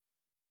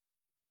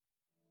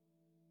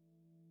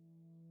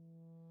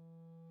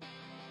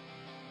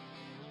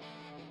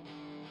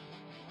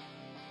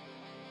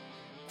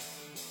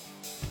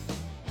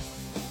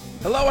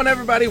Hello, and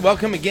everybody.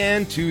 Welcome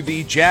again to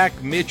the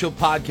Jack Mitchell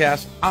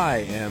podcast. I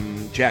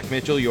am Jack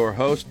Mitchell, your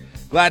host.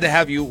 Glad to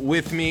have you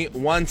with me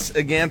once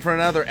again for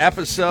another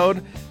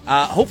episode.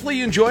 Hopefully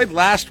you enjoyed.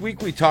 Last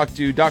week we talked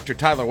to Dr.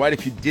 Tyler White.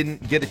 If you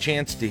didn't get a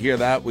chance to hear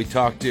that, we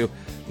talked to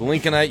the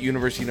Lincolnite,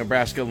 University of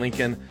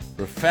Nebraska-Lincoln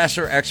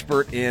professor,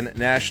 expert in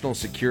national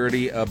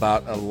security,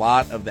 about a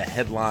lot of the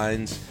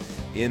headlines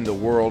in the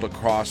world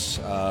across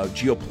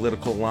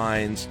geopolitical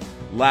lines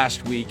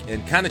last week,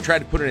 and kind of tried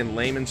to put it in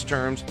layman's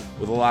terms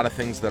with a lot of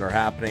things that are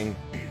happening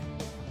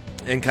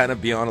and kind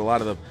of beyond a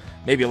lot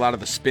of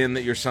the spin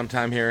that you're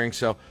sometime hearing.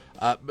 So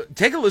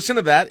take a listen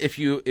to that if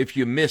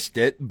you missed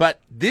it.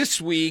 But this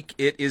week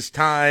it is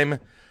time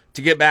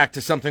to get back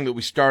to something that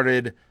we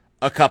started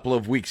a couple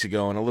of weeks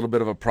ago, and a little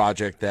bit of a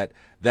project that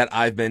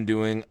I've been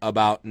doing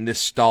about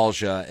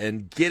nostalgia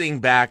and getting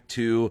back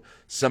to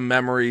some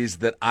memories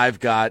that I've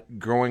got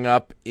growing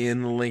up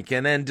in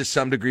Lincoln and to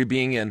some degree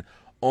being in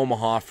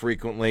Omaha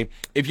frequently.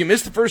 If you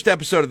missed the first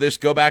episode of this,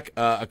 go back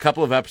a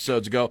couple of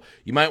episodes ago.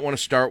 You might want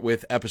to start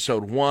with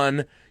episode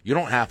 1. You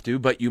don't have to,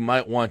 but you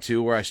might want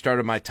to, where I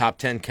started my top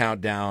 10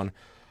 countdown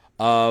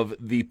of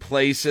the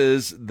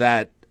places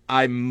that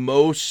I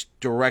most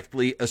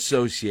directly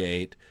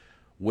associate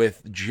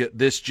with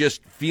this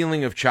just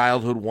feeling of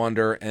childhood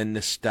wonder and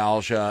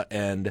nostalgia.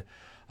 And,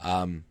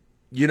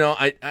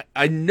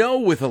 I know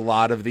with a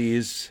lot of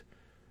these,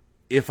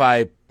 if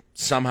I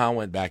somehow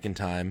went back in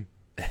time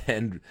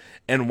and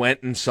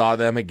went and saw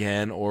them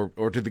again, or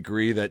to the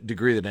degree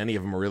that any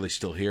of them are really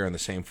still here in the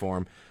same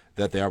form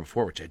that they are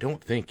before, which I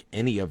don't think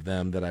any of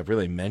them that I've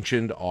really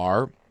mentioned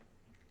are.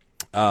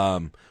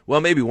 Well,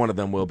 maybe one of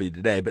them will be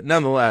today, but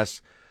nonetheless,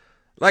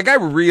 like, I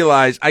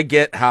realize, I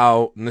get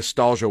how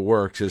nostalgia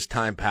works. As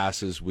time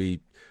passes, we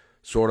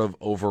sort of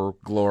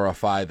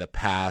over-glorify the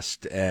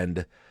past,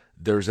 and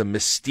there's a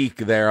mystique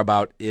there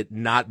about it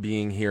not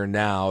being here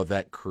now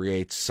that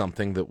creates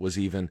something that was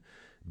even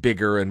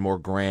bigger and more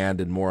grand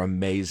and more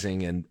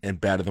amazing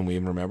and better than we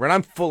even remember. And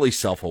I'm fully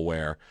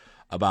self-aware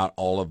about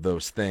all of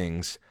those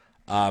things.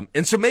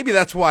 And so maybe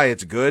that's why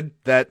it's good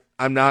that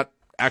I'm not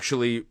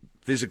actually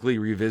physically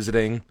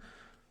revisiting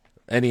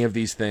any of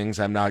these things.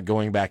 I'm not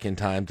going back in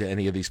time to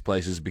any of these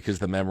places, because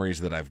the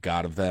memories that I've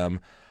got of them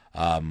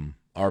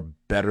are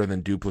better than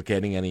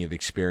duplicating any of the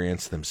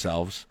experience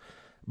themselves.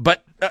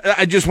 But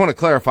I just want to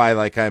clarify,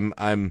 like,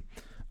 I'm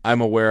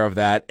aware of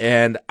that,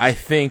 and I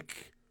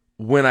think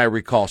when I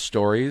recall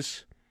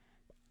stories,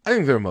 I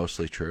think they're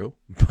mostly true,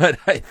 but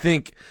I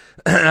think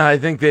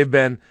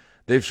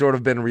they've sort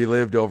of been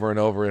relived over and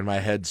over in my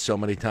head so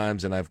many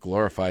times, and I've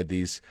glorified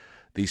these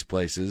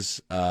places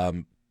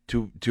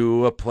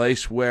to a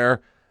place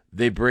where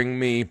they bring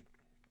me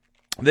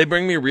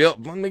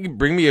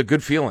a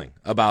good feeling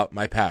about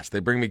my past. They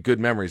bring me good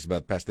memories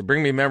about the past. They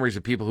bring me memories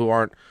of people who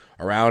aren't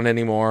around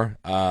anymore,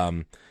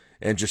 and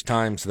just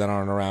times that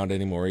aren't around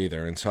anymore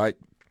either. And so I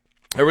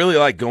really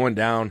like going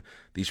down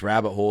these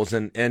rabbit holes,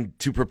 and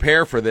to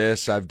prepare for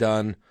this, I've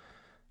done.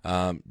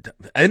 I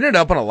ended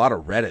up on a lot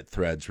of Reddit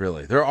threads.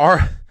 Really, there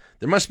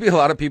must be a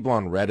lot of people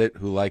on Reddit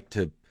who like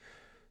to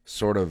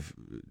sort of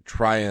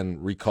try and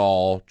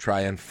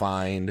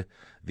find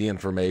the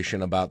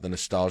information about the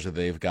nostalgia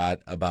they've got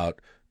about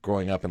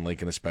growing up in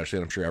Lincoln, especially.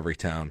 And I'm sure every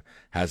town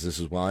has this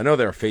as well. I know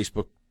there are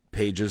Facebook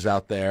pages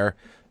out there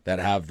that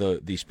have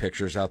these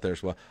pictures out there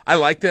as well. I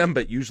like them,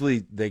 but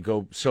usually they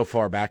go so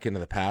far back into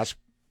the past,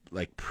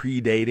 like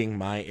predating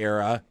my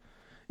era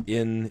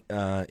in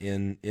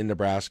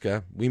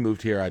Nebraska. We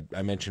moved here,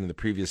 I mentioned in the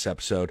previous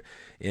episode,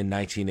 in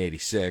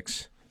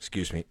 1986.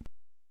 Excuse me,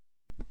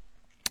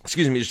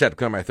 just had to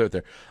clear my throat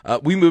there.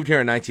 We moved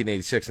here in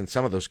 1986, and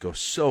some of those go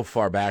so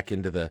far back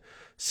into the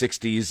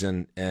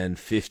 60s and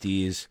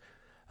 50s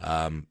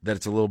that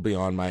it's a little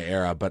beyond my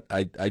era. But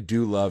I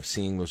do love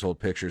seeing those old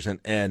pictures,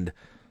 and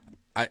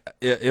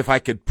if I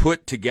could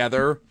put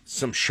together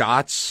some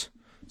shots,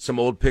 some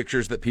old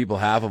pictures that people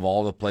have of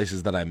all the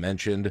places that I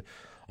mentioned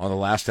on the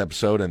last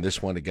episode and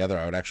this one together,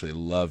 I would actually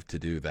love to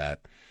do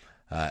that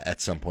at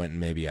some point, and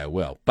maybe I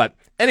will. But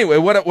anyway,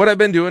 what I've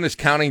been doing is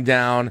counting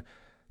down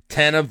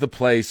 10 of the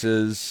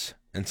places,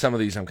 and some of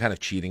these I'm kind of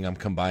cheating, I'm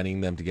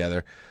combining them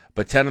together,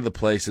 but 10 of the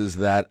places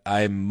that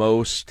I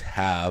most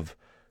have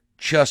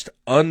just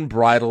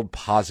unbridled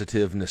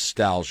positive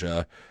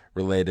nostalgia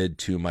related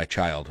to my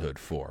childhood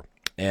for.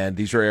 And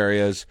these are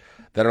areas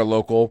that are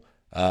local.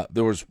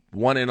 There was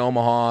one in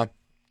Omaha.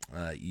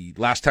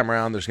 Last time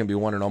around, there's going to be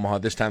one in Omaha.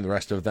 This time, the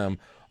rest of them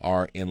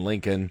are in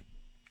Lincoln.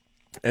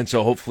 And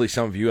so hopefully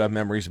some of you have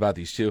memories about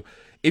these too.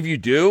 If you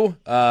do,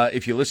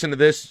 if you listen to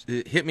this,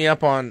 hit me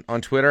up on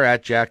Twitter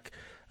at Jack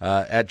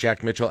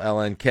Mitchell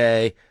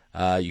LNK.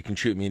 You can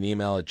shoot me an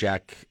email at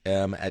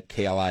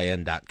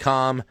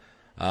jackm@klin.com.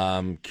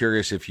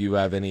 Curious if you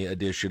have any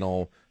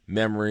additional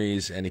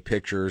memories, any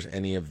pictures,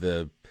 any of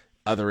the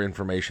other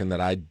information that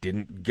I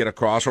didn't get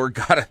across, or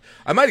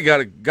I might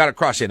have got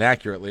across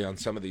inaccurately on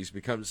some of these,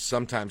 because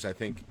sometimes I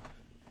think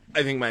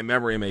my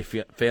memory may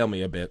fail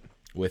me a bit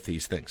with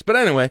these things. But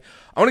anyway,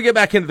 I want to get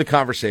back into the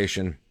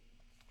conversation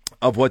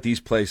of what these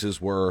places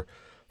were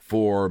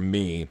for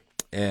me.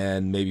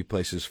 and maybe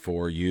places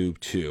for you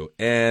too.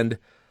 And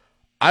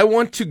I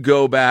want to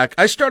go back.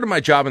 I started my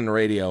job in the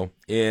radio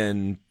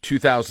in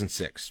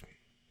 2006.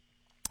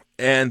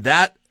 And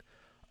that,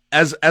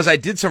 as I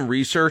did some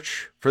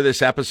research for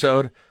this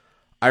episode,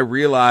 I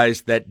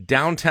realized that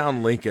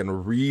downtown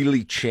Lincoln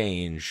really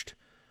changed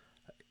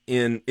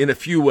in a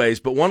few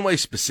ways, but one way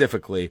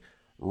specifically,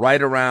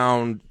 right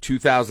around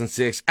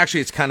 2006.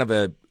 Actually, it's kind of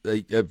a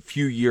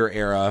few year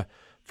era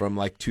from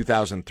like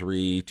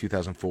 2003,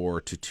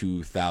 2004 to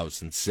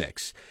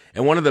 2006.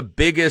 And one of the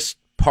biggest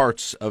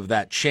parts of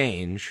that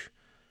change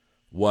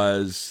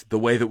was the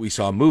way that we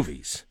saw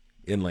movies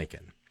in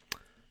Lincoln.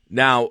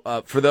 Now,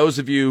 for those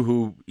of you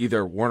who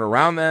either weren't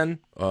around then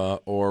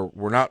or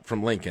were not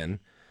from Lincoln,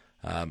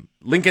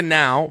 Lincoln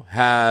now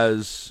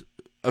has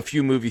a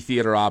few movie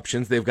theater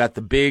options. They've got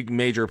the big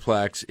major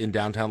plex in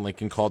downtown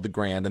Lincoln called the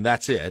Grand, and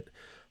that's it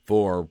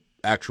for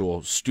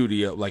actual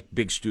studio, like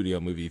big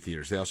studio movie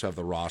theaters. They also have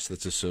the Ross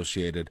that's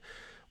associated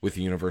with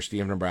the University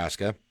of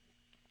Nebraska.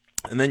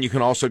 And then you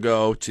can also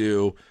go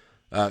to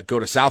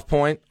South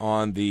Point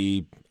on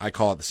I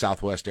call it the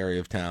southwest area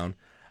of town,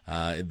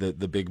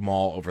 the big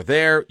mall over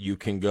there. You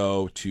can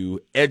go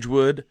to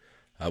Edgewood,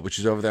 which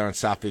is over there on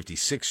South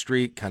 56th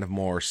Street, kind of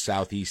more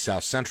southeast,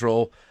 south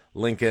central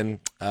Lincoln,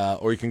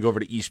 or you can go over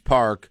to East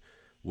Park,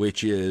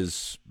 which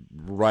is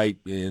right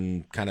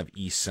in kind of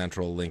east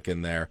central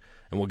Lincoln there,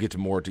 and we'll get to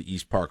more to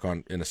East Park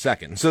in a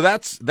second. So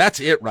that's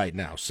it right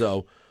now.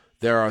 So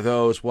there are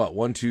those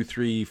 1, 2,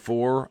 3,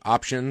 4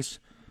 options,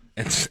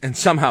 and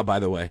somehow, by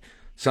the way,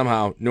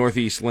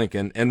 northeast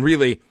Lincoln, and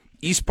really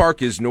East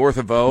Park is north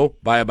of O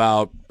by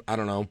about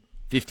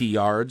 50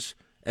 yards,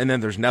 and then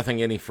there's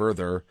nothing any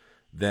further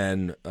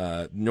than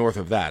north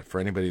of that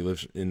for anybody who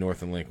lives in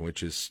north of Lincoln,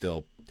 which is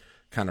still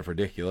kind of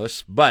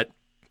ridiculous, but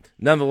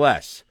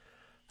nonetheless,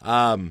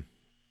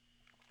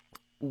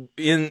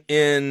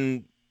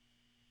 in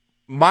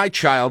my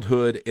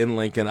childhood in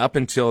Lincoln, up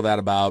until that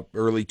about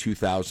early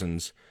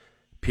 2000s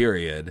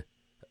period,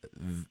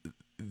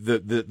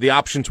 the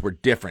options were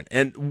different,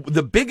 and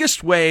the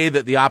biggest way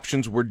that the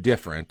options were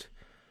different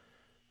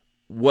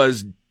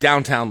was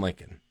downtown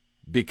Lincoln,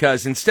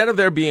 because instead of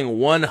there being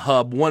one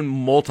hub, one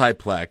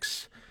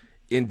multiplex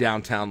in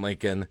downtown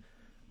Lincoln,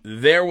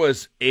 there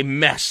was a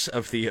mess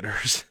of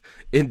theaters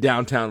in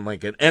downtown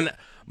Lincoln. And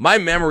my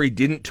memory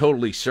didn't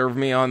totally serve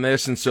me on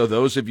this, and so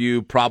those of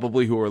you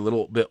probably who are a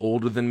little bit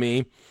older than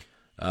me,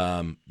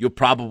 you'll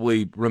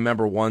probably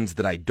remember ones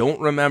that I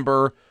don't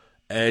remember,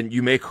 and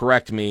you may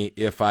correct me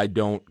if I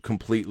don't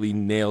completely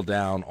nail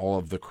down all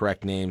of the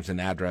correct names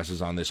and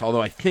addresses on this,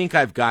 although I think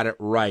I've got it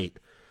right.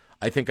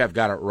 I think I've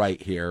got it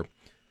right here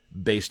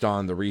based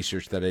on the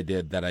research that I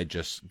did that I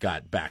just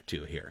got back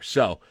to here.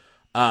 So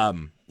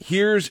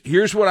here's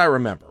what I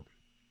remember.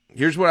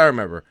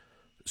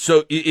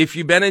 So if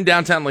you've been in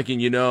downtown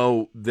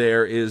Lincoln,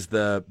 there is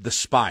the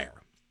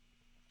Spire.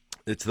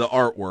 It's the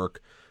artwork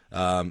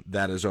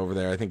that is over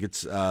there. I think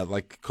it's called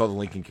the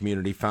Lincoln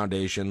Community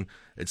Foundation.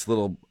 It's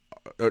the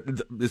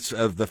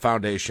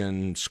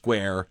Foundation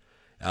Square.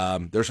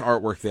 There's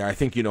artwork there. I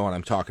think you know what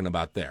I'm talking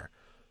about there.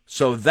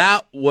 So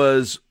that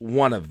was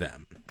one of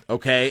them.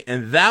 Okay,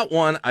 and that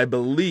one, I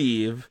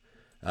believe,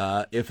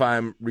 if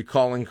I'm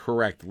recalling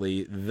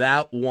correctly,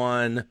 that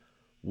one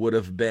would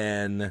have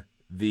been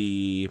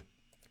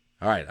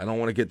all right, I don't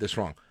want to get this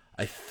wrong.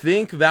 I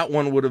think that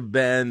one would have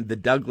been the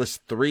Douglas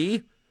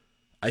 3.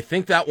 So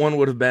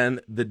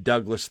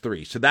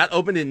that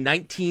opened in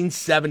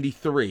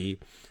 1973.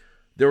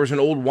 There was an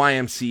old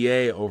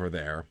YMCA over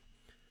there,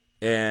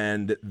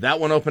 and that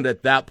one opened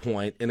at that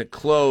point, and it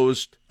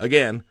closed,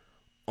 again,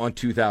 on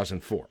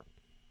 2004.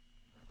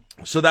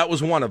 So that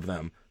was one of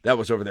them that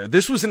was over there.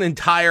 This was an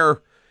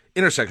entire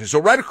intersection.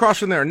 So right across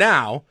from there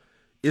now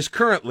is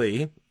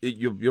currently,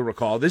 you'll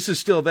recall, this is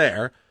still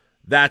there.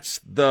 That's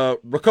the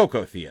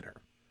Rococo Theater.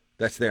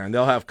 That's there. And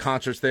they'll have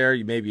concerts there.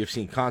 You maybe have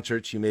seen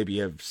concerts. You maybe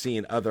have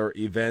seen other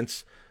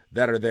events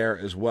that are there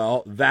as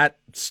well. That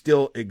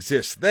still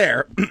exists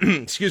there.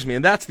 Excuse me.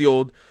 And that's the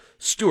old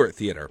Stewart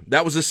Theater.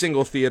 That was a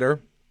single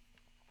theater.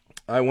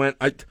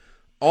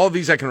 All of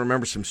these I can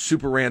remember some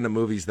super random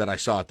movies that I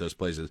saw at those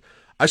places.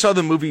 I saw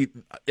the movie,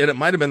 and it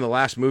might have been the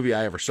last movie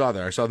I ever saw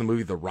there. I saw the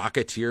movie The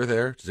Rocketeer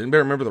there. Does anybody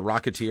remember The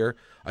Rocketeer?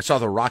 I saw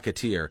The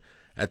Rocketeer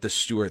at the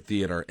Stewart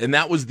Theater, and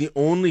that was the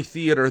only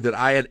theater that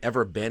I had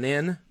ever been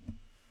in,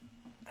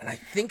 and I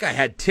think I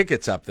had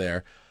tickets up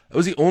there. It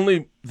was the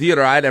only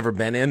theater I had ever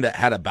been in that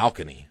had a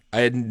balcony.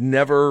 I had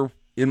never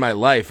in my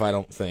life, I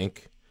don't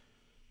think,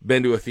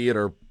 been to a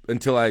theater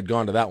until I had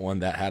gone to that one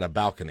that had a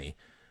balcony.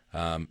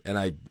 And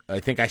I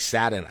think I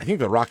sat in, I think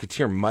The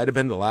Rocketeer might have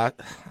been the last,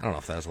 I don't know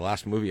if that was the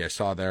last movie I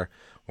saw there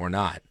or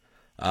not.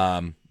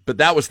 But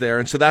that was there.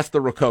 And so that's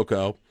the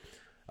Rococo.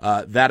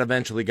 That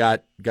eventually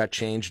got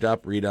changed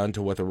up, redone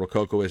to what the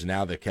Rococo is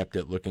now. They kept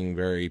it looking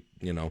very,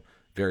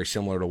 very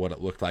similar to what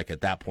it looked like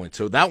at that point.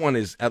 So that one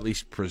is at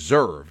least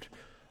preserved.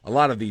 A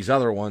lot of these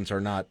other ones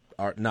are not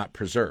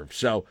preserved.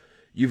 So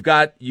you've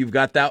got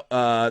that,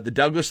 the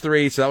Douglas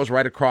 3. So that was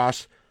right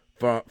across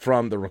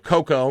from the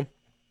Rococo.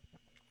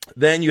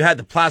 Then you had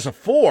the Plaza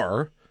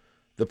 4.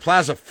 The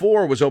Plaza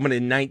 4 was opened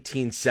in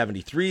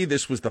 1973.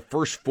 This was the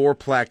first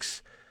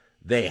fourplex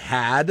they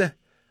had.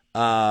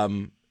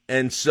 And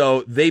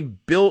so they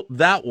built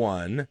that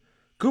one.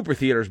 Cooper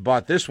Theaters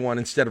bought this one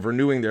instead of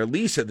renewing their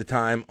lease at the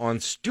time on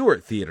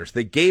Stewart Theaters.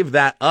 They gave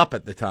that up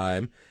at the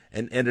time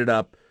and ended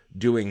up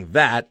doing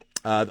that.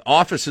 The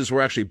offices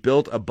were actually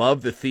built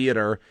above the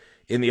theater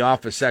in the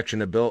office section.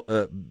 When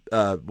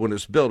it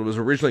was built, it was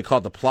originally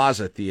called the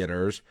Plaza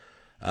Theaters.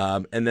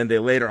 And then they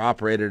later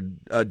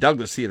operated,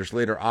 Douglas Theaters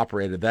later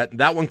operated that.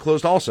 That one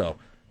closed also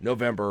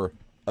November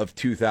of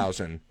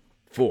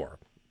 2004.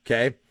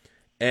 Okay.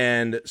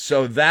 And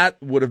so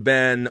that would have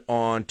been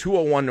on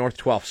 201 North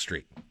 12th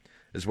Street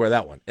is where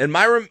that one. And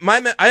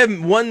I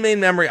have one main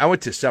memory. I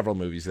went to several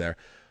movies there.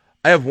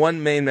 I have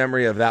one main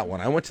memory of that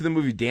one. I went to the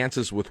movie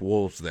Dances with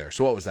Wolves there.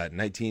 So what was that?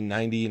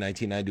 1990,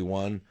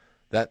 1991,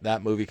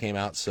 that movie came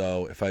out.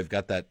 So if I've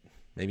got that,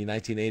 maybe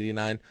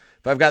 1989,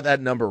 if I've got that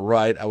number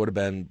right, I would have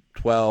been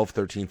 12,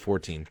 13,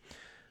 14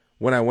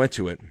 when I went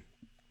to it.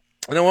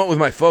 And I went with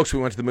my folks. We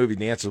went to the movie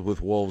Dances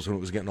with Wolves when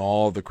it was getting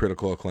all the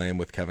critical acclaim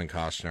with Kevin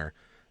Costner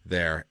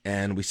there.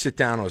 And we sit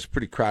down. It was a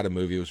pretty crowded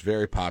movie. It was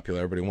very popular.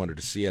 Everybody wanted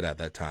to see it at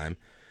that time.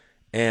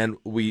 And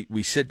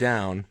we sit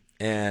down,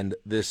 and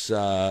this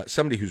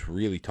somebody who's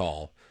really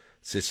tall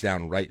sits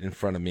down right in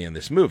front of me in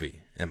this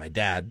movie. And my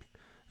dad,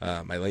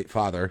 my late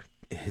father,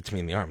 hits me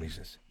in the arm. And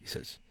he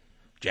says,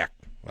 Jack.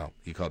 Well,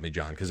 he called me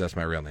John because that's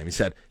my real name. He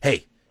said,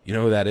 hey, you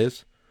know who that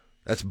is?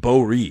 That's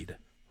Bo Reed.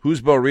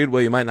 Who's Bo Reed?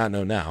 Well, you might not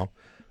know now.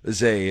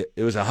 It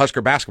was a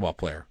Husker basketball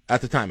player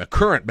at the time, a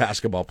current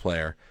basketball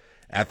player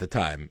at the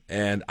time.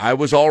 And I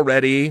was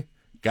already,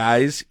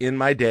 guys, in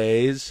my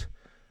days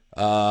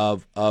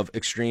of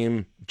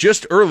extreme,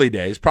 just early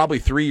days, probably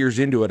 3 years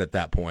into it at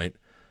that point,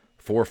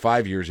 4 or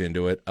 5 years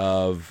into it,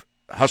 of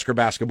Husker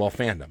basketball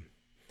fandom.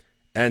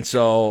 And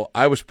so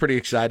I was pretty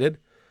excited.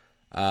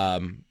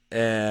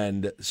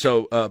 And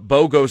so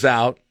Bo goes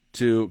out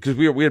because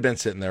we had been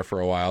sitting there for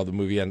a while. The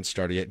movie hadn't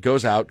started yet.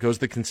 Goes out, goes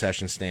to the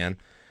concession stand,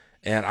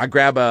 and I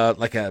grab I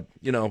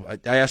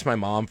asked my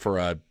mom for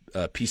a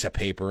piece of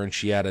paper, and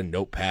she had a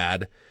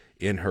notepad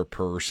in her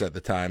purse at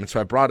the time. And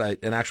so I brought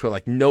an actual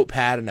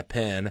notepad and a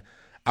pen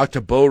out to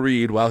Bo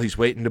Reed while he's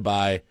waiting to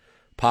buy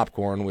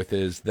popcorn with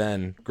his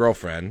then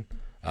girlfriend,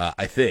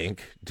 I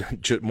think.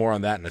 More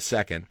on that in a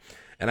second.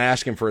 And I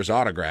asked him for his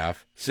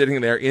autograph,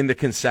 sitting there in the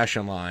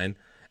concession line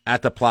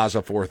at the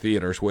Plaza 4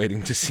 Theaters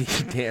waiting to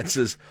see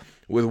Dances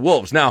with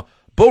Wolves. Now,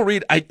 Bo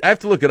Reed, I have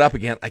to look it up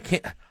again.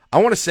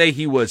 I want to say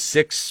he was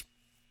 6'5",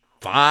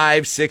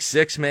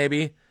 6'6",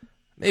 maybe.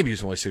 Maybe he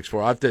was only 6'4".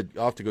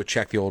 I'll have to go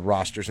check the old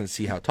rosters and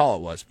see how tall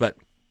it was. But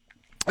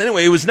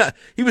anyway, he was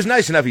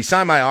nice enough. He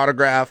signed my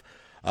autograph.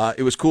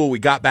 It was cool. We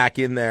got back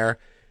in there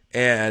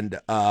and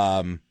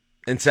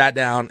sat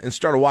down and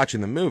started watching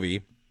the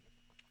movie.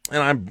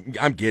 And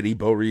I'm giddy.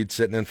 Bo Reed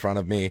sitting in front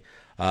of me.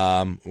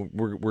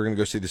 We're going to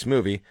go see this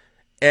movie.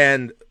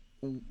 And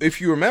if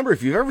you remember,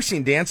 if you've ever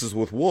seen Dances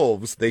with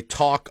Wolves, they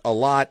talk a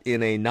lot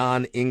in a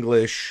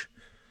non-English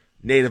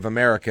Native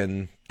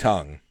American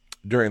tongue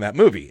during that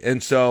movie.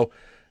 And so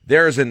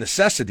there is a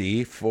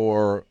necessity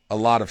for a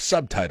lot of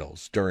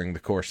subtitles during the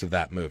course of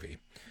that movie.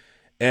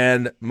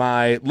 And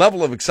my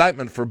level of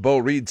excitement for Bo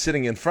Reed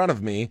sitting in front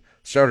of me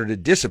started to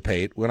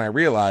dissipate when I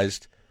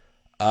realized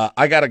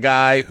I got a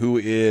guy who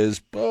is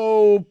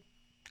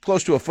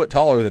close to a foot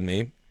taller than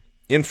me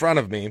in front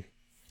of me,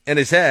 and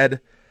his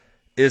head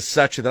is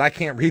such that I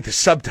can't read the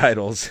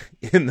subtitles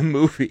in the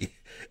movie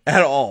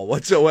at all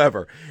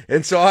whatsoever.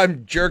 And so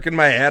I'm jerking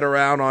my head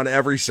around on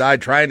every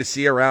side, trying to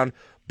see around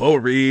Bo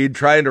Reed,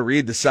 trying to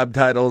read the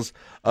subtitles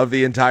of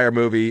the entire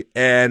movie.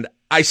 And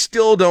I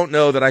still don't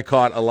know that I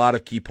caught a lot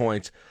of key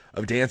points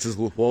of Dances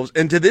with Wolves.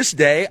 And to this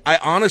day, I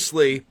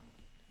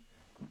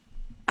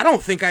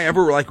don't think I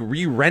ever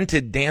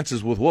re-rented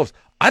Dances with Wolves.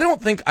 I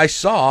don't think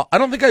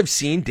I've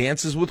seen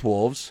Dances with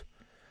Wolves.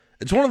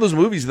 It's one of those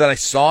movies that I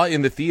saw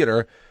in the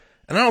theater,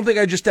 and I don't think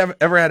I just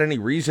ever had any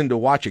reason to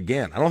watch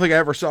again. I don't think I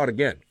ever saw it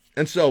again.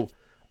 And so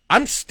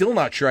I'm still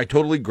not sure I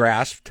totally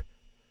grasped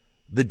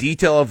the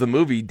detail of the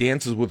movie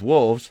Dances with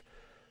Wolves,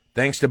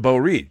 thanks to Bo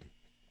Reed.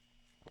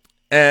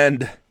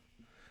 And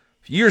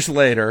years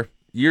later,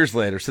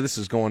 so this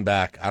is going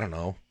back, I don't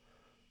know,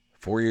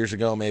 4 years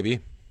ago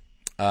maybe,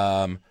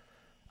 I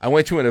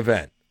went to an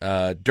event.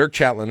 Dirk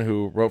Chatelain,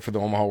 who wrote for the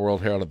Omaha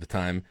World Herald at the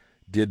time,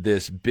 did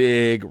this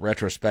big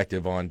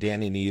retrospective on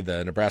Danny Nee,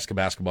 the Nebraska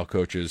basketball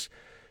coach's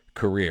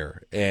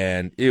career.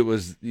 And it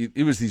was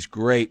these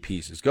great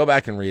pieces. Go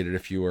back and read it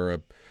if you were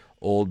a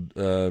old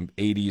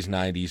 80s,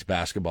 90s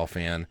basketball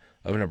fan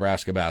of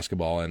Nebraska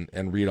basketball,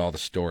 and read all the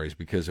stories,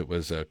 because it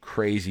was a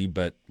crazy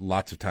but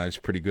lots of times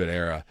pretty good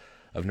era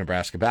of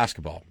Nebraska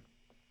basketball.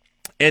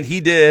 And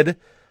he did,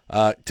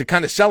 to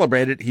kind of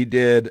celebrate it, he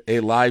did a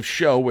live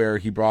show where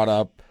he brought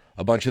up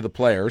a bunch of the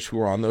players who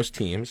were on those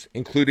teams,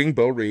 including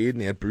Bo Reed,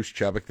 and he had Bruce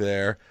Chubbuck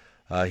there.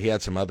 He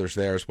had some others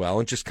there as well,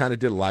 and just kind of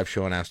did a live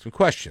show and asked him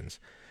questions.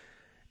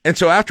 And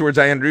so afterwards,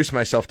 I introduced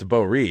myself to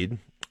Bo Reed,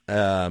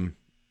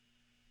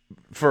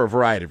 for a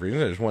variety of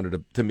reasons. I just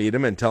wanted to meet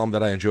him and tell him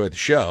that I enjoyed the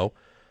show.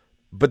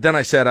 But then I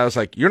was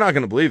like, you're not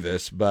going to believe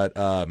this, but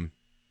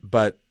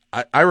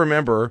I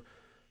remember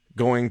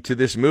going to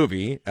this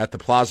movie at the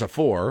Plaza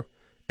 4,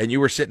 and you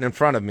were sitting in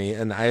front of me,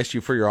 and I asked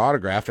you for your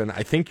autograph, and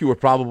I think you were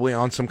probably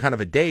on some kind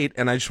of a date,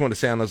 and I just want to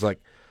say, I was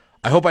like,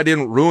 I hope I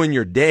didn't ruin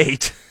your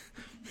date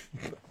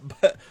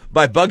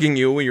by bugging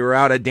you when you were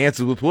out at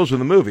Dances with Wolves with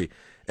the movie.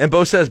 And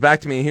Bo says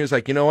back to me, and he was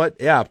like, you know what?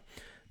 Yeah,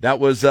 that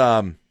was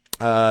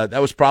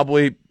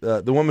probably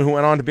the woman who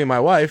went on to be my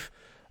wife,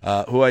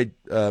 who I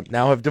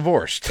now have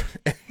divorced.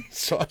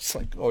 So I was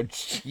like, oh,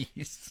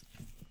 jeez.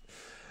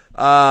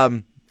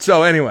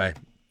 So anyway,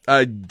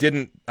 I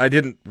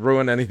didn't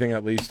ruin anything,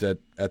 at least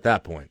at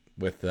that point,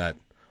 with that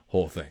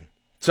whole thing.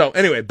 So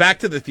anyway, back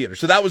to the theater.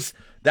 So that was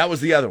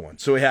the other one.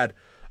 So we had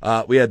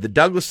the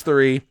Douglas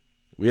 3,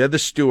 we had the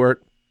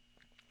Stewart,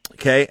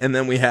 okay, and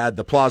then we had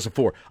the Plaza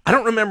 4. I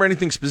don't remember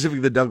anything specific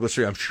to the Douglas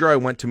 3. I'm sure I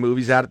went to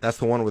movies at it. That's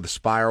the one where the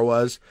Spire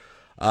was.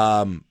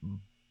 But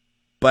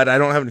I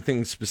don't have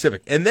anything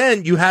specific. And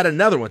then you had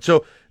another one.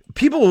 So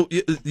people,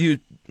 you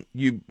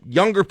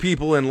younger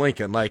people in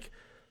Lincoln, like,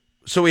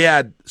 so we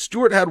had,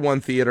 Stewart had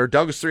 1 theater,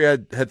 Douglas 3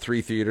 had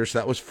 3 theaters, so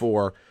that was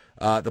 4.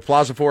 The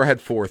Plaza 4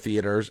 had 4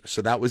 theaters,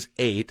 so that was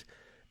 8.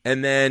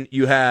 And then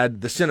you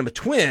had the Cinema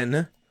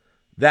Twin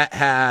that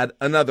had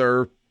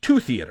another 2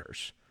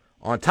 theaters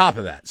on top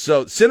of that.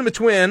 So Cinema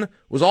Twin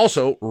was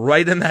also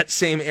right in that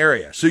same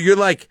area. So you're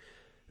like,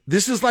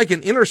 this is like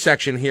an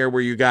intersection here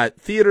where you got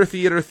theater,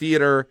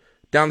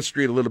 down the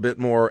street a little bit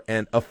more,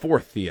 and a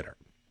 4th theater.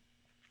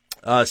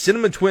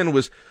 Cinema Twin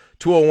was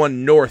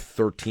 201 North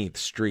 13th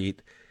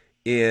Street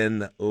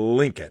in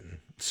Lincoln.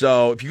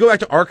 So if you go back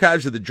to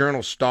archives of the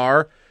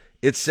Journal-Star,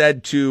 it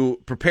said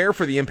to prepare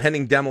for the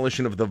impending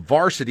demolition of the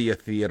Varsity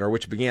Theater,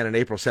 which began in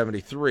April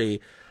 73.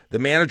 The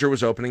manager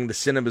was opening the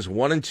cinemas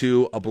 1 and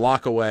 2 a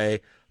block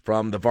away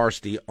from the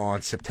Varsity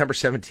on September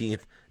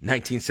 17th,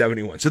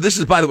 1971. So this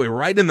is, by the way,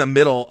 right in the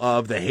middle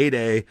of the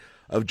heyday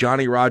of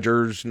Johnny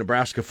Rogers,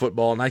 Nebraska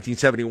football,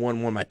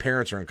 1971, when my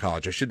parents were in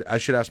college. I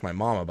should ask my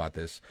mom about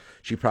this.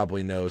 She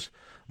probably knows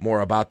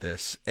more about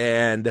this.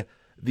 And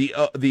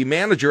the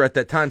manager at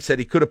that time said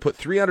he could have put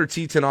 300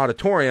 seats in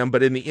auditorium,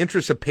 but in the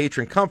interest of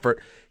patron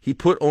comfort, he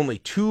put only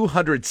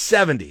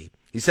 270.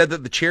 He said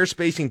that the chair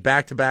spacing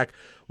back-to-back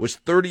was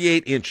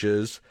 38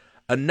 inches.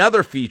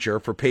 Another feature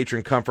for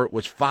patron comfort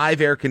was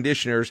 5 air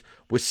conditioners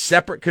with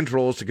separate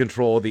controls to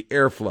control the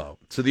airflow.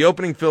 So the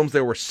opening films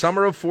there were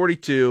Summer of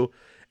 42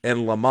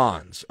 and Le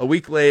Mans. A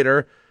week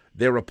later,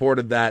 they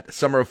reported that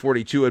Summer of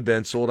 42 had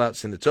been sold out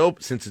since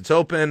it's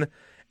open,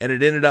 and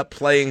it ended up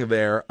playing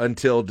there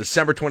until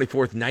December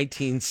 24th,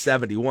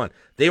 1971.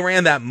 They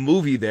ran that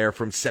movie there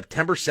from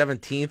September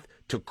 17th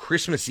to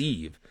Christmas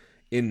Eve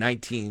in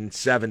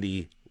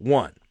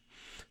 1971.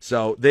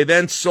 So they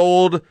then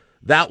sold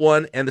that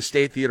one and the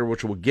State Theater,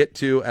 which we'll get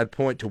to at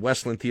point, to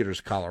Westland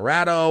Theaters,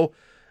 Colorado.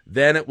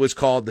 Then it was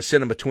called the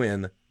Cinema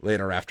Twin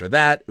later after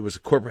that. It was the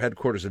corporate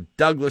headquarters of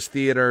Douglas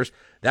Theaters.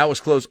 That was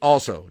closed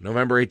also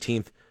November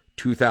 18th,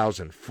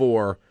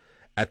 2004.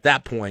 At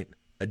that point,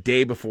 a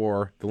day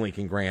before the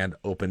Lincoln Grand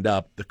opened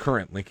up, the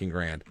current Lincoln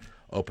Grand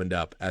opened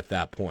up at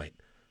that point.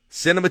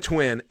 Cinema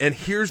Twin, and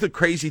here's the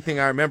crazy thing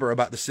I remember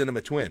about the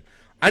Cinema Twin.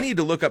 I need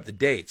to look up the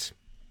dates,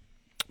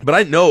 but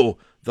I know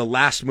the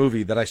last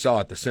movie that I saw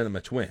at the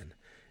Cinema Twin,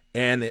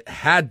 and it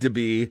had to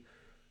be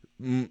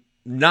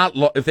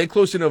if they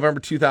closed in November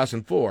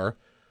 2004,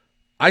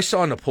 I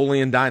saw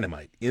Napoleon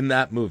Dynamite in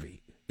that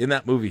movie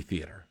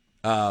theater.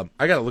 I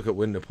got to look at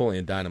when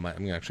Napoleon Dynamite,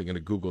 I'm actually going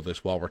to Google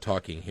this while we're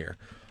talking here.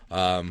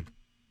 I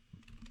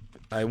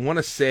want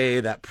to say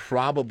that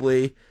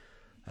probably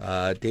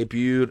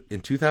debuted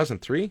in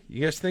 2003.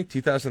 You guys think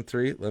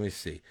 2003? Let me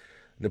see.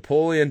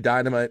 Napoleon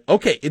Dynamite.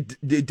 Okay, it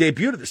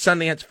debuted at the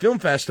Sundance Film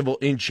Festival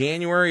in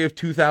January of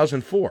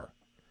 2004.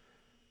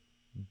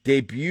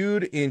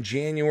 Debuted in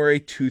January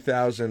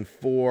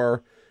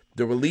 2004.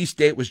 The release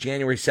date was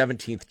January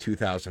 17th,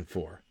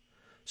 2004.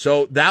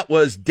 So that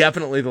was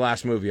definitely the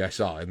last movie I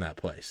saw in that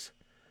place.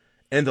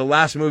 And the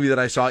last movie that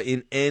I saw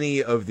in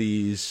any of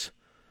these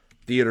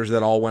theaters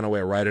that all went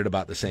away right at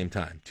about the same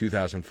time,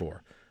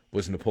 2004,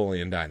 was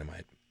Napoleon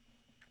Dynamite.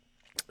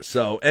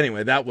 So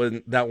anyway, that was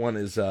an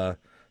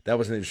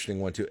interesting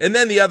one too. And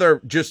then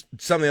just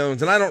some of the other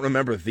ones, and I don't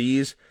remember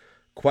these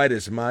quite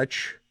as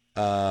much,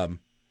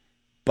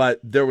 but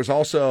there was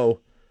also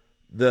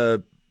I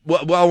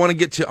want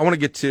to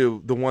get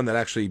to the one that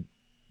actually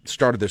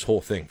started this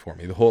whole thing for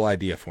me, the whole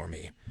idea for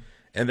me,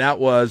 and that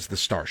was the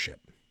Starship.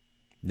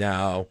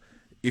 Now,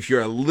 if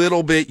you're a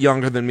little bit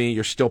younger than me,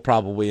 you're still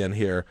probably in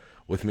here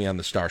with me on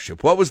the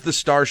Starship. What was the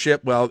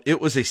Starship? Well, it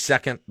was a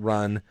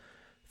second-run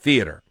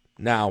theater.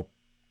 Now,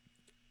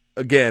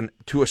 again,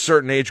 to a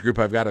certain age group,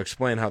 I've got to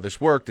explain how this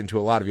worked, and to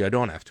a lot of you, I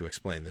don't have to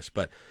explain this.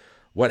 But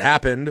what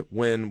happened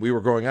when we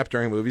were growing up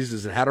during movies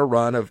is it had a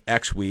run of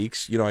X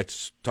weeks. You know, I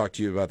talked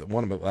to you about that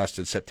one of it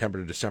lasted September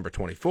to December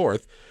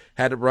 24th.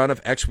 Had a run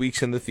of X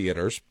weeks in the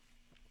theaters.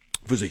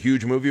 If it was a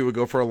huge movie, it would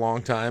go for a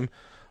long time.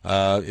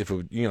 If it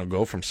would,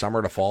 go from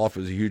summer to fall, if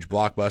it was a huge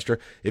blockbuster.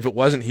 If it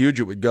wasn't huge,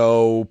 it would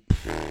go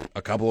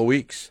a couple of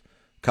weeks,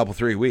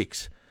 3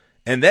 weeks.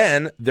 And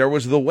then there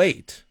was the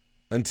wait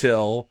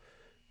until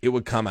it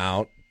would come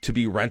out to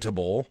be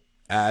rentable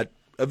at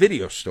a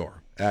video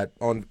store,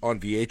 on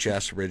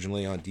VHS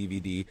originally, on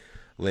DVD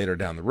later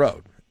down the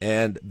road.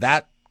 And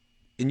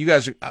you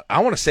guys,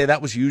 I want to say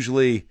that was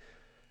usually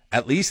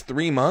at least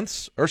 3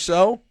 months or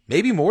so,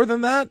 maybe more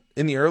than that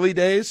in the early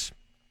days.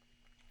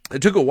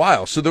 It took a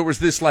while. So there was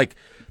this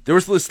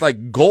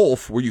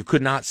gulf where you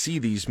could not see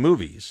these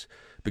movies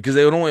because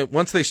they would only,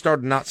 once they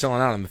started not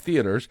selling out in the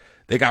theaters,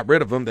 they got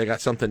rid of them. They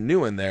got something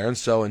new in there. And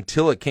so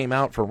until it came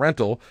out for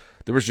rental,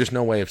 there was just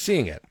no way of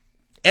seeing it.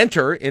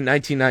 Enter in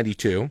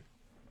 1992,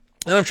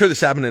 and I'm sure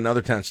this happened in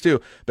other towns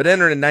too, but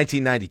enter in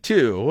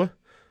 1992,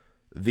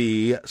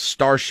 the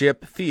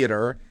Starship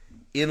Theater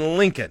in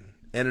Lincoln.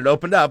 And it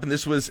opened up, and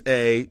this was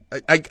I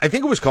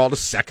think it was called a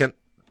second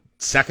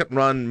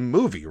run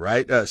movie,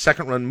 right?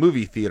 Second run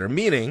movie theater,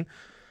 meaning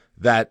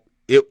that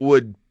it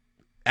would,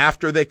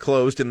 after they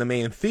closed in the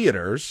main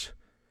theaters,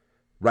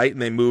 right,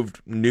 and they moved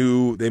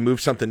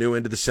something new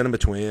into the Cinema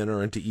Twin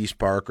or into East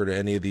Park or to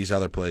any of these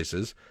other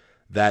places,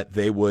 that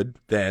they would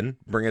then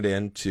bring it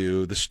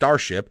into the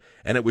Starship,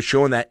 and it was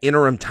showing that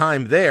interim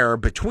time there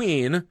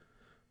between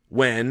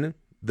when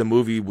the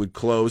movie would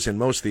close in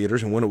most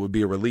theaters and when it would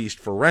be released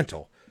for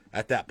rental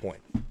at that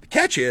point. The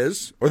catch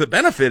is, or the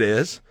benefit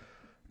is,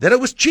 that it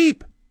was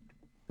cheap.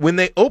 When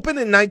they opened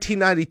in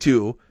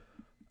 1992,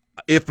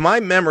 if my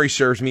memory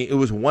serves me, it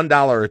was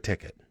 $1 a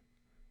ticket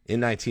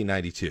in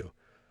 1992.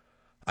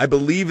 I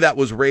believe that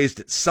was raised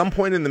at some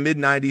point in the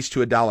mid-90s to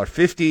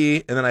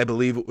 $1.50, and then I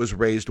believe it was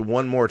raised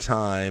one more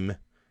time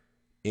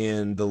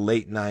in the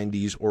late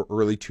 90s or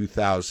early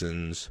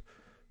 2000s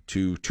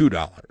to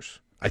 $2.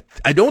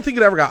 I don't think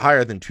it ever got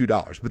higher than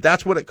 $2, but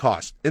that's what it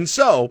cost. And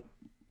so,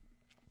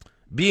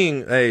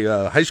 being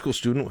a high school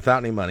student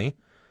without any money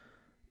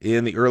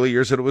in the early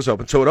years that it was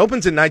open, so it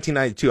opens in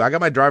 1992. I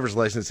got my driver's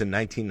license in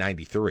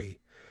 1993.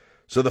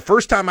 So the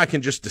first time I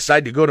can just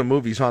decide to go to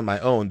movies on my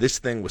own, this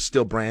thing was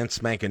still brand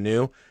spanking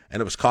new, and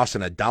it was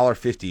costing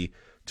 $1.50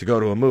 to go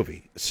to a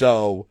movie.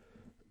 So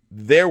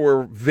there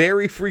were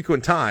very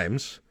frequent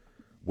times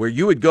where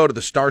you would go to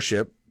the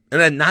Starship,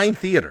 and it had 9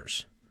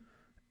 theaters,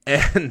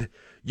 and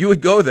you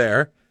would go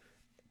there,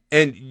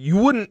 and you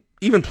wouldn't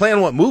even plan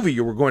what movie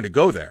you were going to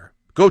go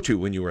to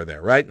when you were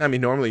there, right? I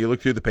mean, normally you look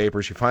through the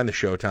papers, you find the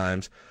show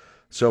times,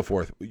 so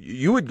forth.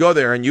 You would go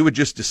there, and you would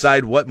just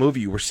decide what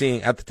movie you were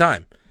seeing at the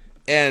time.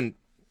 And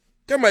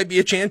there might be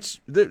a chance.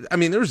 There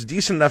was a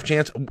decent enough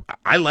chance.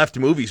 I left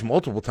movies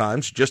multiple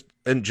times just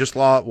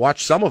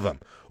watch some of them,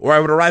 or I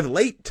would arrive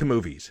late to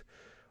movies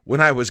when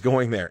I was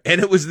going there.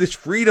 And it was this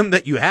freedom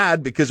that you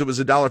had because it was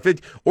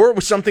 $1.50, or it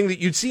was something that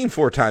you'd seen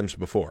 4 times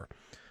before,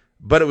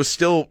 but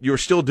you were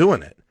still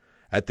doing it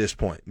at this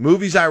point.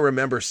 Movies I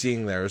remember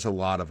seeing, there's a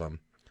lot of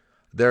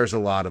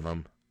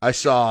them. I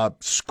saw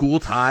School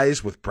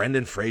Ties with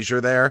Brendan Fraser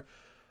there.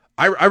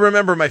 I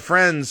remember my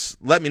friends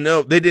let me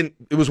know it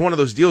was one of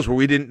those deals where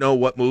we didn't know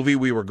what movie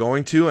we were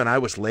going to, and I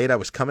was late. I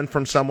was coming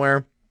from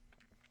somewhere,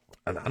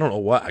 and I don't know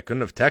what. I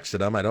couldn't have texted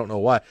them. I don't know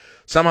why.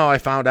 Somehow I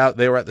found out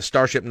they were at the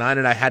Starship 9,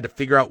 and I had to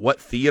figure out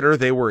what theater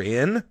they were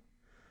in,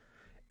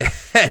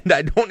 and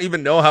I don't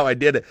even know how I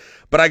did it,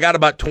 but I got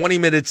about 20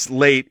 minutes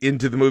late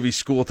into the movie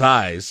School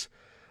Ties,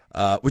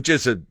 which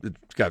is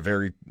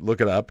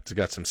look it up. It's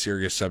got some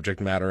serious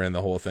subject matter in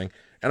the whole thing.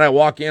 And I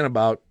walk in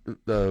about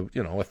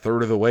a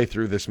third of the way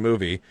through this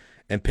movie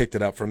and picked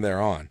it up from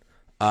there on.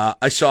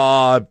 I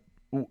saw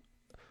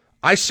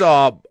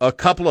a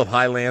couple of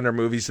Highlander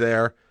movies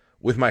there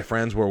with my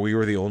friends where we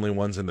were the only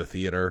ones in the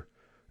theater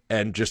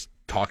and just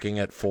talking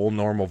at full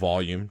normal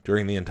volume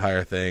during the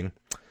entire thing.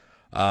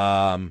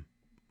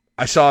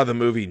 I saw the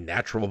movie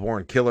Natural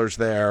Born Killers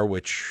there,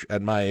 which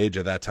at my age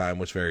at that time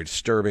was very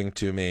disturbing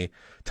to me.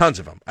 Tons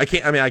of them.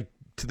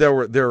 There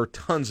were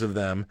tons of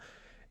them.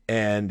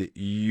 And it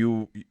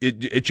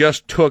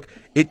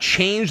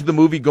changed the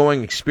movie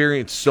going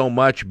experience so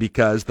much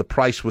because the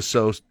price was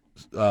so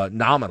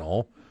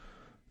nominal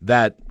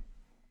that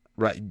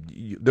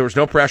there was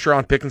no pressure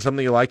on picking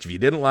something you liked. If you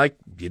didn't like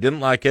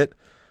it.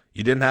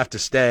 You didn't have to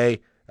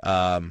stay,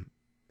 and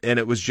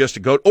it was just a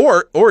go.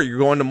 Or you're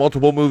going to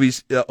multiple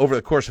movies over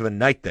the course of a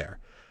night there,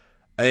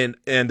 and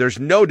there's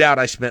no doubt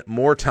I spent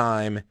more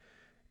time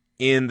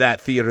in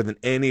that theater than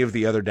any of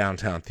the other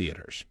downtown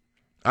theaters.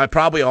 I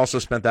probably also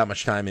spent that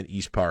much time at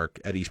East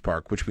Park,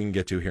 which we can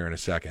get to here in a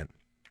second.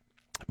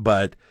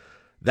 But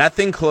that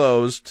thing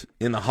closed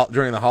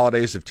during the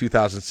holidays of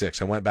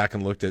 2006. I went back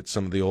and looked at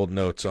some of the old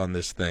notes on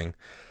this thing.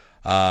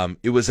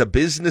 It was a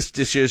business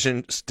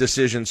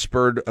decision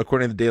spurred,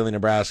 according to the Daily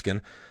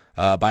Nebraskan,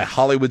 by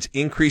Hollywood's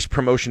increased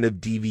promotion of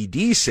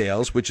DVD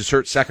sales, which has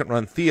hurt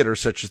second-run theaters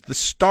such as the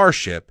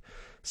Starship,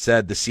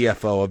 said the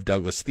CFO of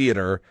Douglas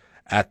Theater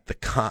at the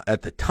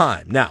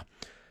time. Now,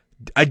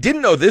 I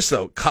didn't know this,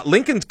 though.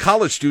 Lincoln's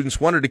college students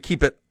wanted to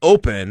keep it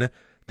open.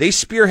 They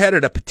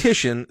spearheaded a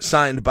petition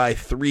signed by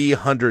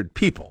 300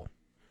 people.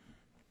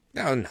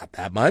 No, not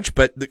that much,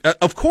 but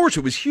of course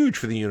it was huge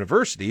for the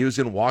university. It was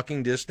in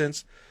walking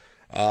distance,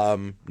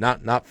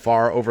 not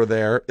far over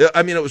there.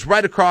 I mean, it was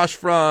right across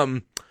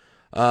from.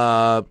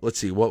 Let's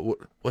see,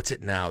 what's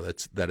it now?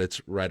 That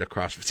it's right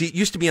across. See, it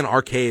used to be an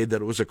arcade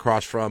that it was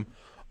across from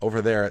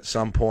over there at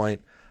some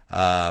point.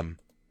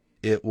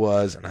 It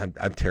was, and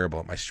I'm terrible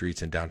at my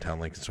streets in downtown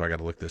Lincoln, so I got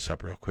to look this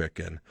up real quick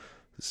and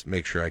just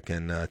make sure I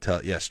can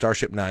tell. Yeah,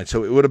 Starship 9.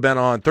 So it would have been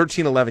on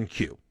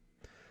 1311Q.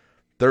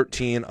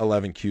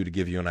 1311Q to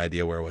give you an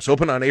idea where it was.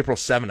 Opened on April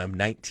 7 of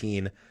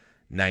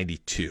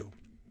 1992.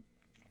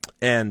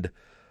 And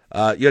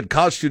you had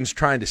college students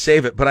trying to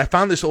save it, but I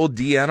found this old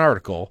DN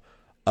article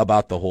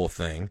about the whole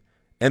thing,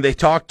 and they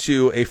talked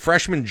to a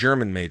freshman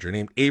German major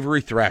named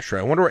Avery Thrasher.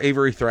 I wonder where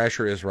Avery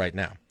Thrasher is right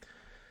now.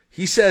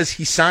 He says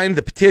he signed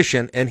the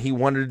petition and he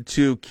wanted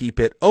to keep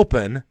it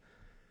open,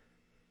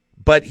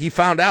 but he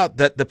found out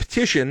that the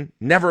petition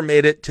never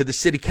made it to the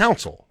city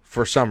council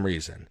for some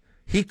reason.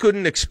 He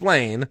couldn't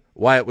explain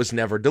why it was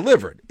never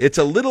delivered. It's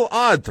a little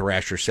odd,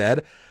 Thrasher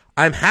said.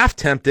 I'm half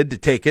tempted to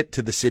take it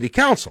to the city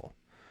council.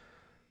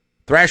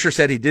 Thrasher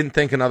said he didn't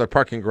think another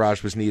parking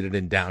garage was needed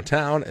in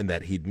downtown and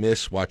that he'd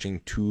miss watching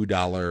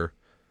 $2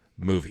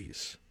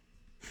 movies.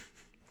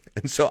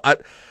 And so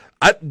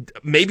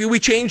maybe we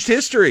changed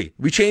history.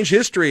 We changed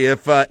history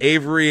if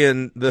Avery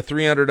and the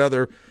 300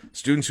 other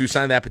students who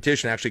signed that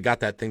petition actually got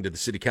that thing to the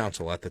city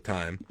council at the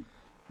time,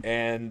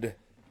 and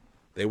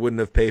they wouldn't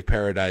have paved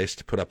paradise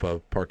to put up a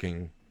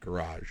parking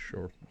garage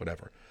or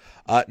whatever.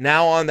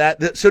 Now on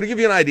that, so to give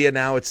you an idea,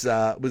 now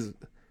I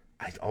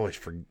always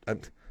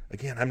forget.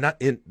 Again, I'm not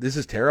in. This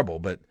is terrible,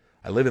 but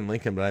I live in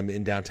Lincoln, but I'm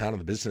in downtown, and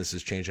the business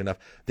has changed enough.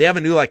 They have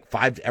a new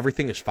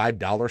everything is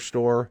 $5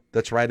 store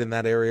that's right in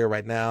that area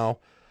right now.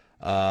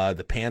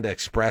 The Panda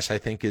Express, I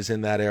think, is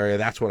in that area.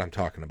 That's what I'm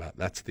talking about.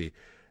 That's the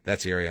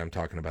area I'm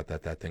talking about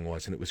that thing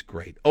was, and it was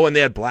great. Oh, and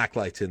they had black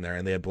lights in there,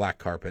 and they had black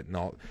carpet and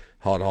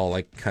all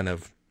like kind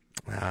of,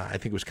 I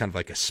think it was kind of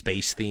like a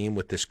space theme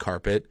with this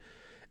carpet.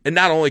 And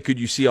not only could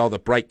you see all the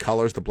bright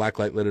colors, the black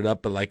light lit it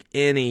up, but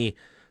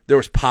there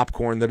was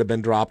popcorn that had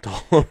been dropped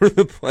all over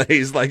the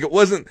place. Like it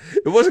wasn't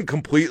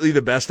completely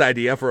the best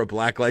idea for a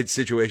blacklight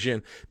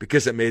situation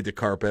because it made the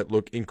carpet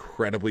look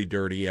incredibly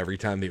dirty every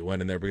time that you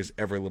went in there because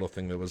every little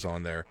thing that was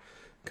on there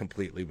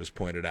completely was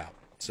pointed out.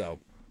 So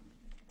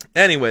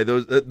anyway,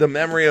 the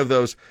memory of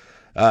those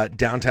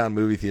downtown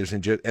movie theaters,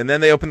 and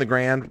then they opened the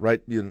Grand,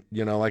 right? You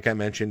know, like I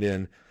mentioned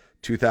in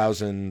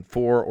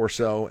 2004 or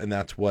so, and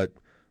that's what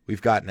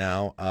we've got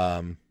now.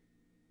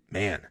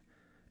 Man,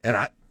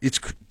 and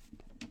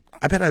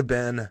I bet I've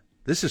been,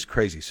 this is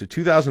crazy. So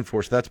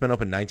 2004, so that's been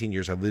open 19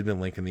 years. I've lived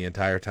in Lincoln the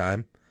entire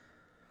time.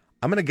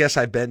 I'm going to guess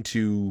I've been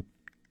to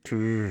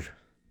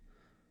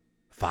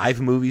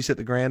 5 movies at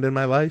the Grand in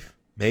my life.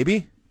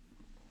 Maybe?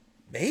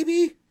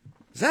 Is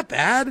that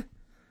bad?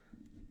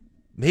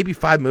 Maybe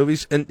 5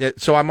 movies. And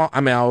so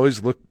I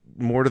always look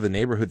more to the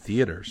neighborhood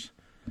theaters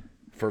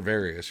for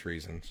various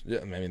reasons. Yeah,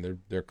 I mean,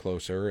 they're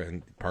closer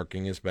and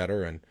parking is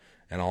better and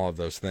all of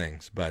those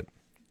things. But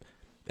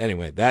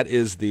anyway, that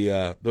is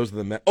those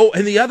are the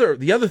and the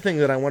other thing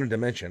that I wanted to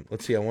mention.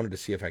 Let's see, I wanted to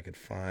see if I could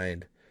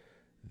find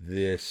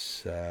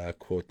this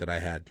quote that I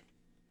had.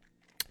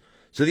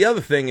 So the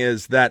other thing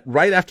is that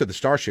right after the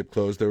Starship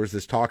closed, there was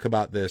this talk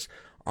about this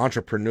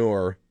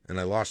entrepreneur, and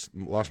I lost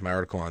my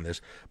article on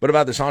this, but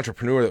about this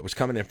entrepreneur that was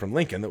coming in from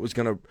Lincoln that was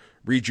going to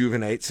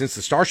rejuvenate. Since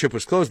the Starship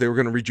was closed, they were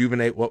going to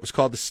rejuvenate what was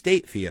called the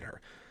State Theater.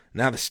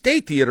 Now the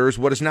State Theater is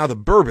what is now the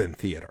Bourbon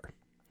Theater.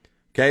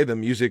 Okay, the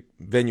music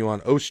venue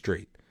on O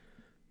Street.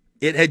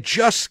 It had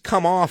just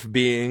come off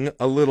being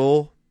a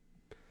little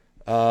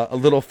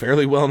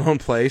fairly well-known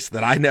place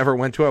that I never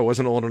went to. I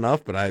wasn't old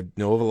enough, but I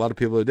know of a lot of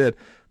people who did,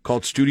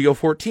 called Studio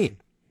 14.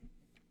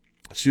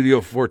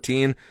 Studio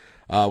 14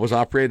 was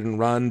operated and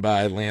run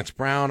by Lance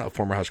Brown, a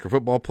former Husker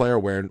football player,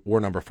 wore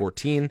number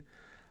 14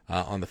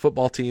 on the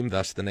football team,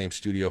 thus the name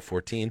Studio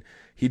 14.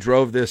 He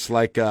drove this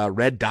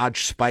red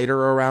Dodge Spider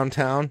around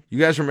town. You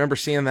guys remember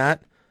seeing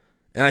that?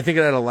 And I think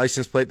it had a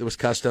license plate that was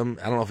custom.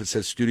 I don't know if it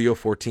says Studio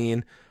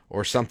 14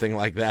 or something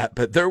like that,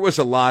 but there was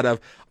a lot of,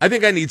 I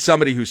think I need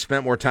somebody who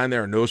spent more time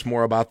there and knows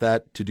more about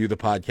that to do the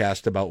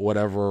podcast about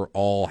whatever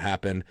all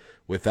happened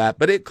with that.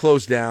 But it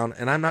closed down,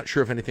 and I'm not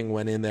sure if anything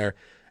went in there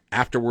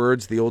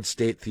afterwards, the old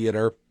State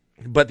Theater.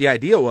 But the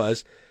idea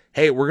was,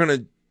 hey, we're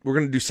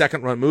gonna do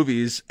second run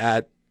movies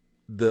at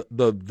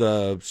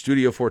the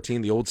Studio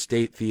 14, the old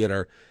State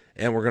Theater,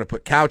 and we're gonna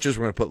put couches,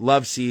 we're gonna put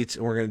love seats,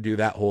 and we're gonna do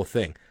that whole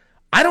thing.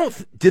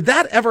 Did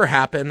that ever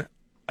happen?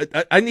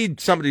 I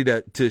need somebody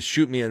to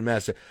shoot me a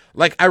message.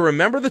 Like, I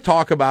remember the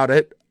talk about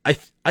it. I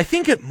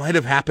think it might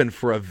have happened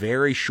for a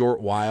very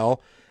short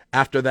while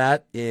after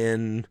that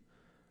in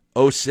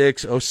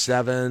 06,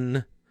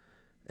 07.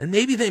 And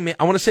maybe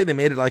I want to say they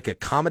made it like a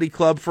comedy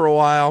club for a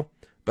while,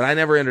 but I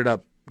never ended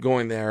up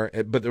going there.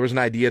 But there was an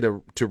idea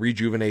to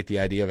rejuvenate the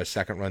idea of a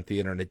second run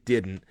theater, and it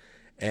didn't.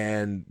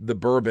 And the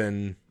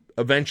Bourbon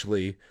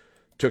eventually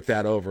took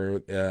that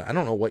over. I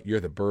don't know what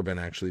year the Bourbon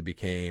actually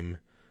became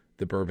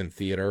the Bourbon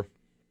Theater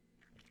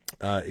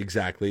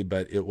exactly,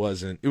 but it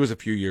wasn't. It was a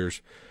few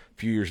years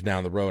few years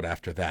down the road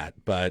after that.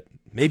 But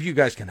maybe you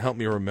guys can help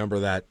me remember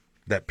that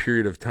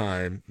period of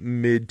time,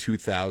 mid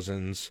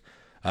 2000s,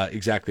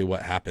 exactly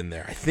what happened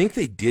there. I think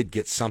they did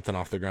get something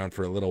off the ground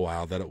for a little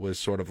while, that it was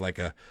sort of like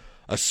a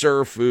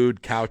serve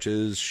food,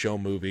 couches, show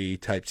movie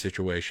type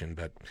situation,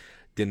 but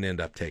didn't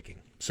end up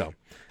taking. So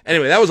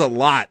anyway, that was a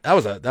lot. That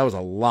was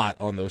a lot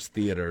on those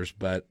theaters,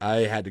 but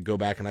I had to go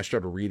back and I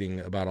started reading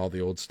about all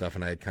the old stuff,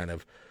 and I had kind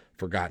of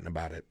forgotten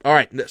about it. All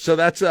right, so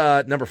that's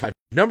number 5.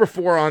 Number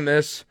 4 on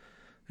this,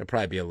 I'll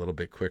probably be a little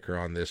bit quicker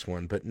on this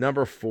one, but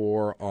number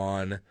 4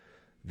 on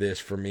this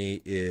for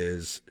me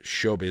is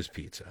Showbiz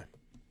Pizza.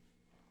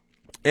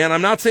 And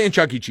I'm not saying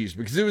Chuck E. Cheese,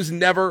 because there was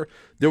never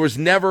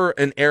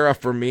an era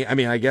for me. I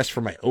mean, I guess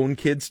for my own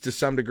kids to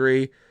some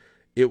degree,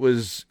 it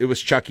was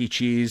Chuck E.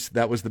 Cheese.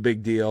 That was the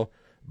big deal.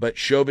 But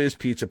Showbiz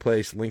Pizza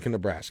Place, Lincoln,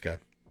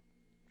 Nebraska,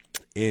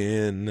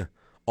 on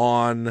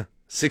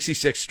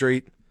 66th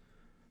Street.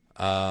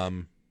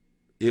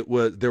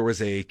 There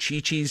was a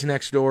Chi-Chi's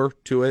next door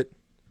to it,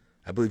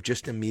 I believe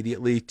just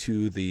immediately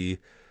to the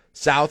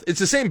south. It's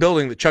the same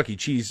building that Chuck E.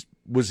 Cheese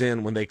was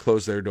in when they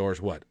closed their doors,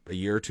 a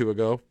year or two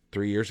ago,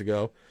 3 years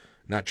ago?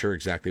 Not sure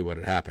exactly what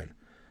had happened.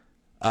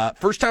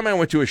 First time I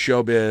went to a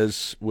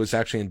Showbiz was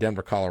actually in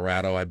Denver,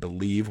 Colorado, I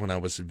believe, when I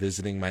was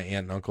visiting my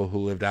aunt and uncle who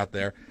lived out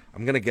there.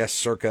 I'm going to guess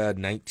circa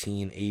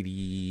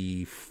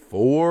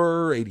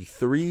 1984,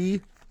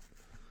 83,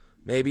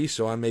 maybe.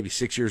 So I'm maybe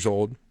 6 years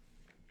old.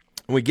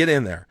 And we get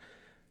in there.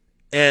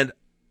 And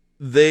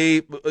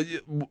we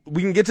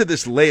can get to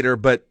this later,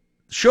 but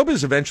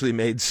Showbiz eventually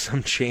made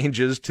some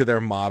changes to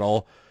their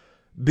model,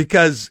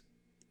 because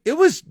there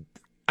was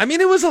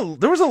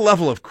a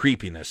level of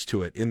creepiness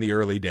to it in the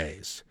early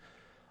days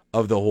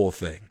of the whole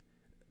thing.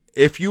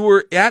 If you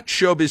were at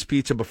Showbiz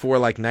Pizza before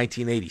like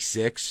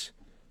 1986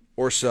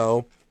 or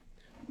so,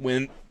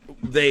 when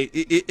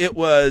it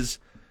was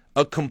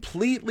a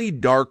completely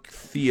dark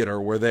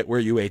theater where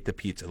you ate the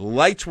pizza. The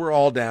lights were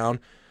all down,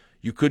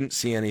 you couldn't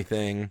see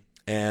anything,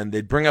 and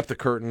they'd bring up the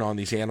curtain on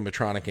these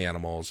animatronic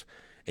animals,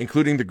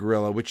 including the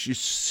gorilla, which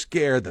just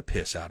scared the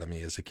piss out of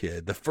me as a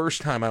kid. The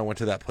first time I went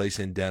to that place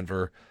in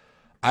Denver,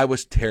 I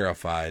was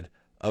terrified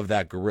of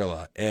that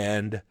gorilla.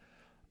 And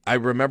I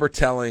remember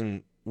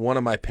telling one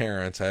of my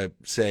parents,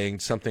 saying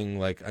something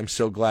like, I'm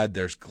so glad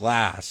there's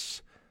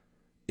glass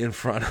in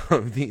front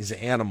of these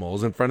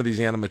animals, in front of these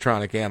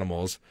animatronic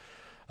animals,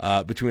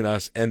 between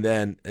us. And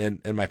then, and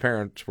my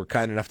parents were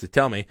kind enough to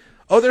tell me,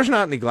 oh, there's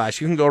not any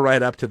glass. You can go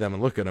right up to them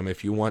and look at them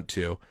if you want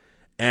to.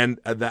 And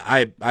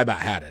I about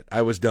had it.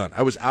 I was done.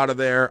 I was out of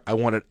there. I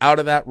wanted out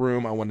of that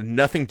room. I wanted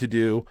nothing to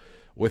do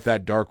with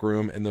that dark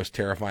room and those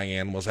terrifying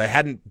animals. I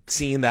hadn't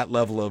seen that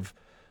level of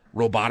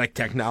robotic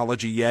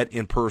technology yet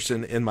in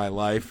person in my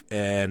life,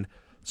 and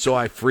so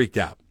I freaked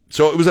out.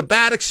 So it was a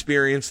bad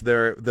experience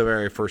there the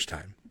very first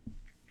time.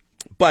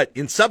 But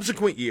in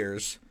subsequent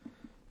years,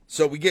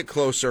 so we get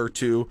closer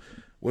to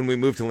when we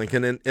moved to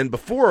Lincoln, and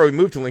before we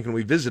moved to Lincoln,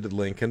 we visited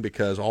Lincoln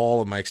because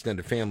all of my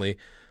extended family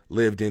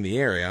lived in the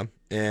area,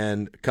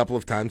 and a couple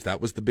of times that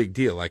was the big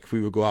deal. Like if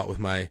we would go out with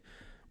my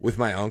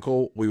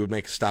uncle, we would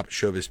make a stop at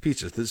Showbiz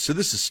Pizza. So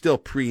this is still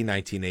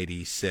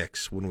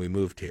pre-1986 when we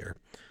moved here.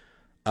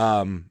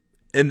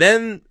 And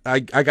then I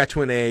got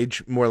to an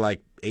age more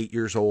like 8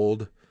 years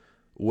old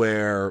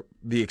where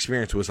the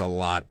experience was a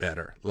lot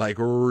better, like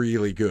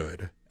really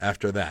good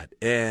after that.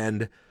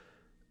 And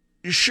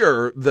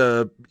sure,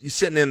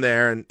 sitting in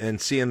there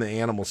and seeing the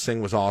animals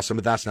sing was awesome,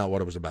 but that's not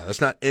what it was about.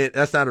 That's not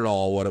at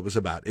all what it was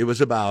about. It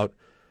was about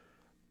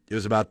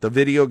the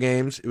video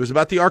games. It was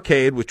about the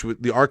arcade,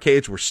 the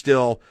arcades were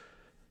still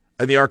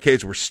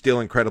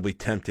incredibly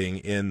tempting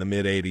in the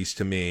mid 80s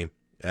to me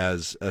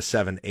as a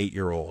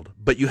 7-8-year-old.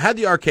 But you had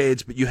the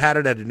arcades, but you had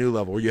it at a new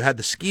level where you had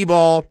the skee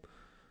ball,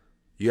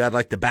 you had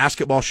like the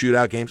basketball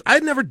shootout games. I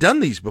had never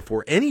done these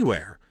before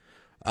anywhere.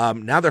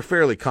 Now they're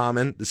fairly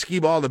common. The skee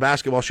ball, the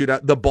basketball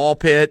shootout, the ball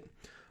pit.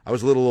 I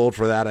was a little old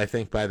for that, I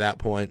think, by that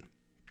point.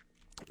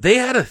 They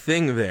had a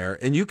thing there,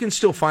 and you can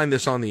still find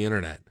this on the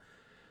internet,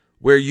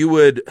 where you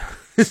would,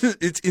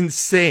 it's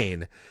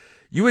insane.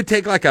 You would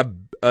take like a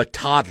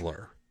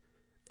toddler,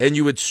 and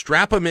you would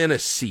strap them in a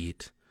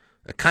seat.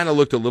 It kind of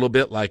looked a little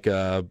bit like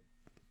a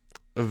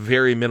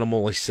very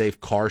minimally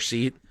safe car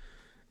seat,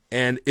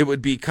 and it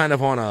would be kind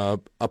of on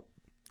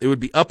it would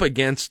be up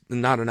against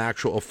not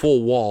a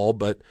full wall,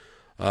 but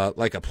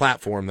like a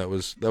platform that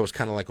was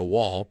kind of like a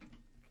wall,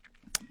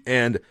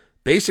 and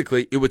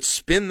basically it would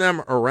spin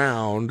them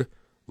around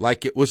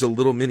like it was a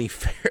little mini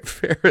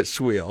Ferris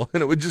wheel,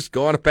 and it would just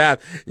go on a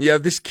path. You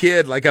have this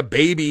kid, like a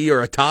baby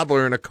or a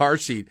toddler in a car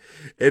seat,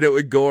 and it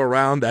would go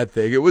around that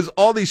thing. It was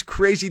all these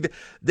crazy.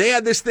 They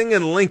had this thing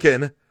in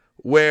Lincoln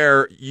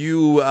where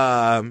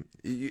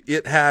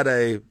it had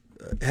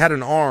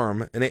an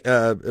arm, and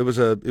it was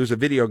a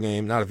video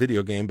game, not a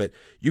video game, but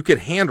you could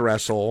hand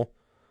wrestle,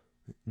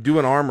 do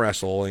an arm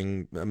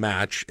wrestling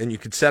match, and you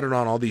could set it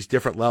on all these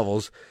different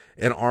levels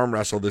and arm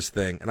wrestle this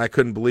thing. And I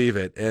couldn't believe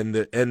it.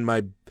 And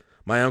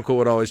my uncle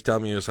would always tell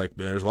me, it was like,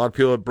 there's a lot of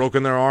people that have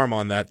broken their arm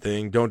on that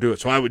thing. Don't do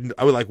it. So I would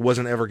like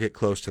wasn't ever get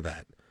close to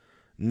that.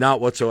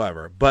 Not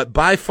whatsoever. But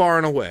by far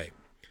and away,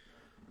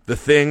 the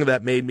thing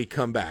that made me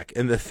come back,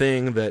 and the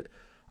thing that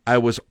I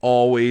was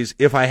always,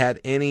 if I had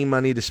any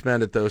money to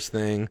spend at those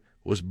things,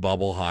 was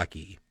bubble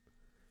hockey.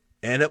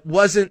 And it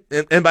wasn't,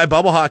 and by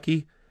bubble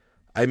hockey,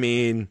 I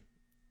mean,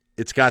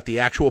 it's got the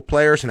actual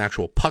players, an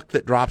actual puck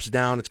that drops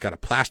down. It's got a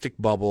plastic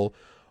bubble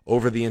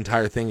over the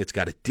entire thing. It's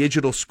got a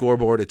digital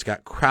scoreboard. It's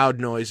got crowd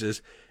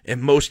noises.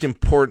 And most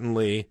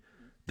importantly,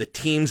 the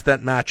teams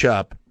that match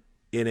up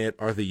in it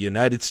are the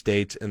United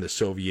States and the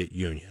Soviet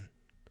Union.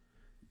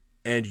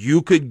 And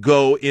you could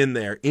go in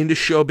there into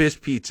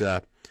Showbiz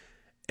Pizza,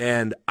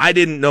 and I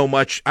didn't know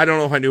much. I don't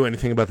know if I knew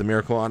anything about the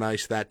Miracle on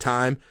Ice that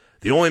time.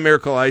 The only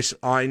Miracle Ice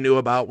I knew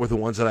about were the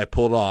ones that I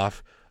pulled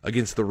off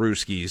against the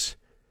Ruskies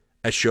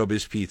at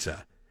Showbiz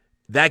Pizza.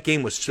 That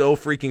game was so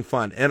freaking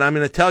fun. And I'm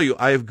going to tell you,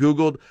 I have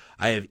Googled,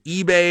 I have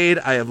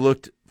eBayed, I have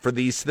looked for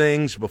these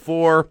things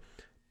before.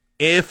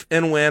 If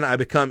and when I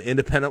become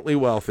independently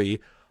wealthy,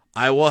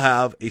 I will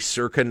have a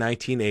circa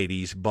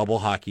 1980s bubble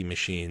hockey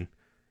machine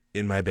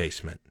in my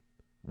basement.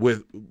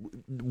 And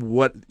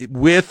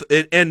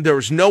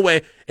there's no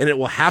way, and it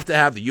will have to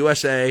have the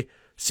USA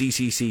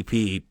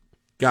CCCP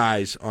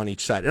guys on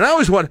each side. And I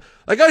always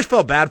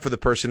felt bad for the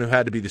person who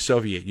had to be the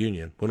Soviet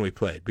Union when we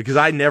played, because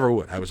I never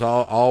would. I was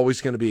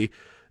always going to be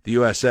the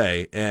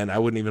USA, and I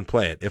wouldn't even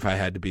play it if I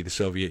had to be the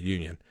Soviet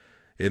Union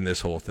in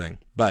this whole thing.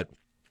 But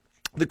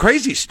the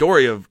crazy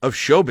story of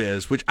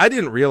Showbiz, which I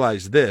didn't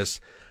realize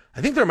this,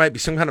 I think there might be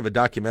some kind of a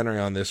documentary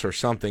on this or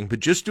something, but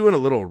just doing a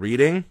little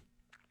reading.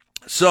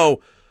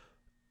 So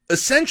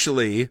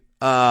essentially,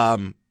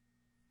 there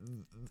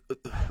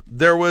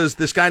was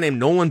this guy named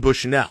Nolan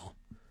Bushnell,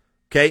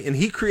 okay, and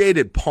he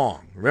created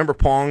Pong. Remember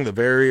Pong, the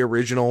very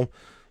original,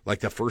 like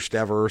the first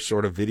ever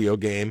sort of video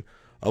game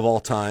of all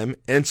time?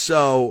 And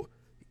so,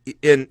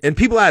 and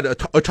people had,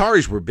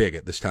 Ataris were big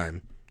at this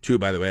time, too,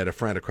 by the way. I had a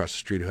friend across the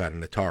street who had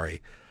an Atari.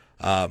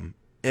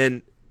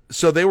 And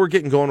so they were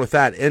getting going with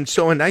that. And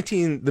so in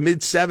the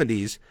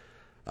mid-70s,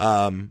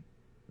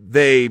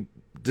 they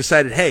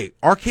decided, hey,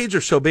 arcades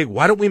are so big,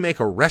 why don't we make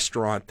a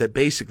restaurant that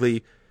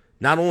basically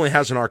not only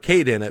has an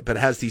arcade in it, but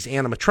has these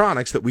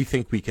animatronics that we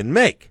think we can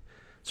make.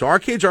 So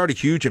arcades are already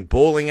huge in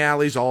bowling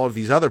alleys, all of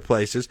these other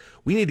places.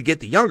 We need to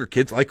get the younger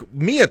kids, like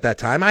me at that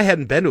time. I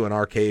hadn't been to an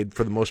arcade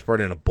for the most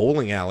part in a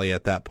bowling alley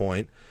at that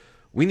point.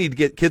 We need to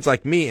get kids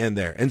like me in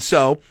there. And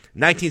so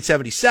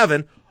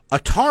 1977,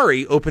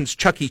 Atari opens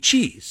Chuck E.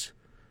 Cheese.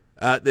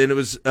 Then it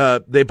was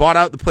they bought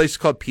out the place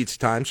called Pizza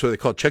Time, so they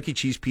called Chuck E.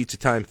 Cheese Pizza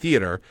Time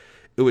Theater.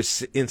 It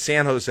was in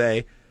San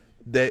Jose.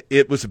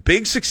 It was a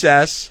big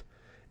success,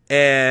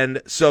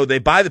 and so they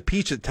buy the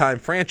Pizza Time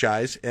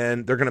franchise,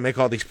 and they're going to make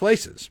all these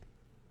places.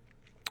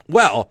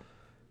 Well,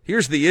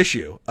 here's the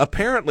issue.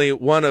 Apparently,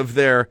 one of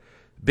their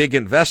big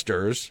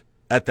investors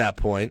at that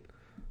point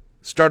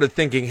started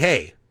thinking,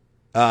 hey,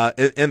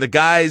 and the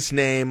guy's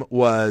name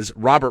was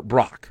Robert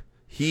Brock.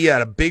 He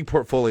had a big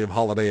portfolio of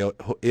Holiday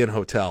Inn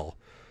Hotel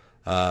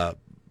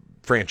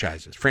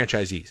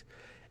franchisees.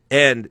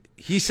 And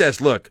he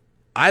says, look,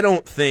 I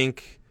don't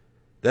think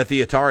that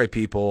the Atari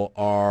people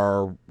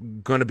are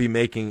going to be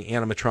making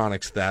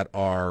animatronics that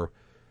are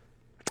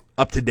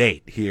up to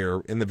date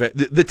here.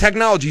 The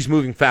technology's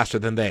moving faster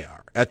than they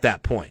are at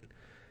that point.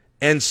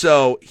 And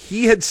so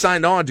he had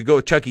signed on to go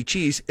with Chuck E.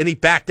 Cheese, and he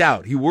backed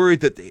out. He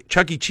worried that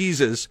Chuck E.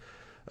 Cheese's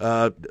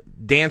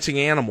dancing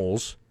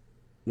animals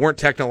weren't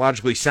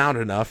technologically sound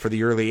enough for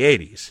the early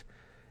 80s.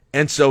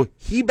 And so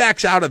he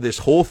backs out of this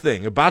whole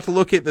thing, about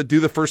to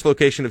do the first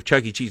location of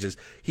Chuck E. Cheese's.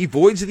 He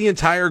voids the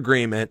entire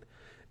agreement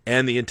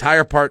and the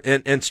entire part,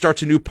 and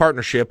starts a new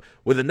partnership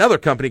with another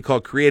company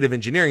called Creative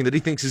Engineering that he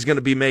thinks is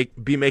going to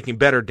be making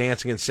better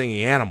dancing and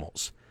singing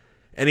animals.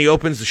 And he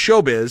opens the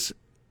Showbiz,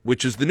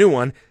 which is the new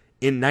one,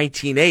 in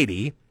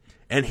 1980,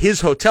 and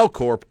his hotel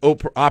corp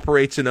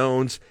operates and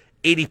owns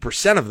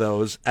 80% of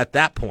those at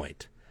that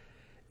point.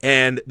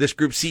 And this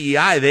group,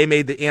 CEI, they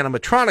made the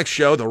animatronics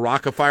show, the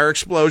Rock-afire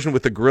Explosion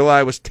with the gorilla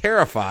I Was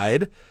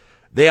Terrified.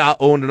 They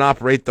owned and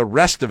operate the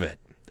rest of it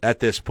at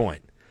this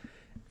point.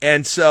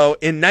 And so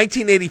in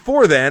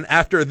 1984 then,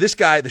 after this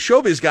guy, the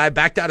Showbiz guy,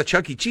 backed out of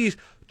Chuck E.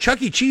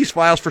 Cheese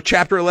files for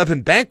Chapter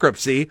 11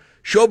 bankruptcy.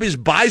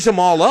 Showbiz buys them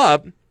all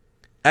up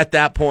at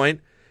that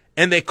point,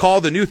 and they call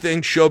the new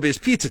thing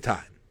Showbiz Pizza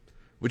Time,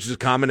 which is a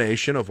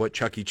combination of what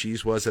Chuck E.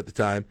 Cheese was at the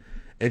time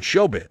and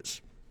Showbiz.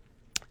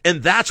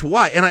 And that's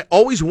why, and I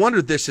always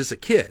wondered this as a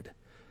kid,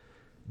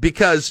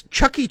 because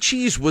Chuck E.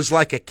 Cheese was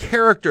like a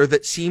character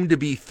that seemed to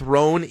be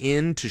thrown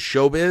into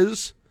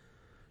Showbiz.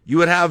 You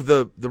would have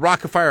the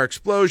Rock-afire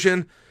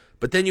Explosion,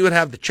 but then you would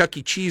have the Chuck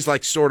E. Cheese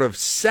like sort of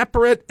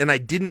separate, and I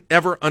didn't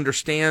ever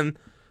understand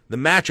the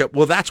matchup.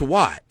 Well, that's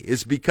why,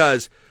 is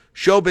because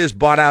Showbiz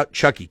bought out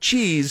Chuck E.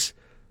 Cheese,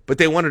 but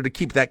they wanted to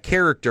keep that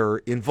character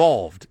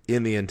involved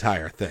in the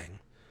entire thing.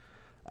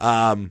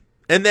 And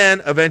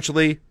then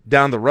eventually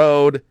down the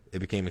road,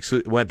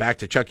 it went back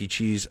to Chuck E.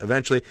 Cheese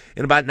eventually.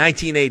 In about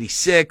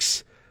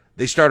 1986,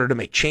 They started to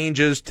make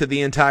changes to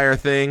the entire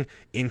thing,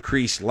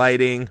 increased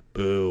lighting,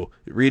 boo,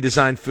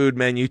 redesigned food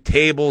menu,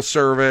 table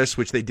service,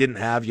 which they didn't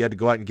have. You had to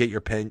go out and get your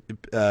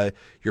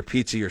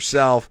pizza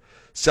yourself.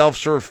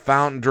 Self-serve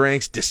fountain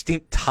drinks,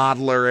 distinct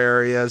toddler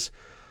areas.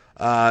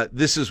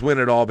 This is when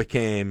it all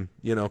became,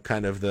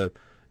 kind of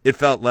it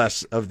felt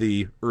less of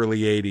the early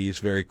 80s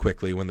very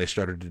quickly when they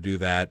started to do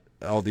that,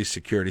 all these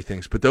security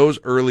things. But those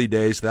early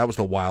days, that was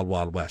the wild,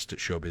 wild west at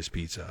Showbiz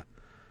Pizza.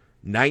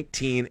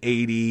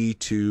 1980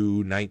 to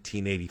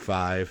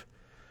 1985.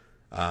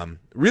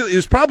 Really, it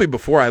was probably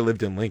before I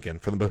lived in Lincoln.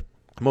 For the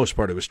most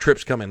part, it was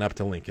trips coming up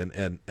to Lincoln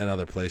and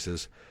other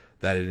places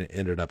that it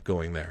ended up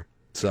going there.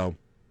 So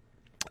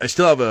I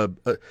still have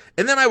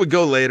and then I would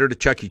go later to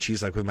Chuck E.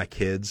 Cheese, like with my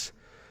kids,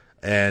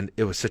 and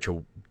it was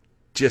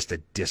just a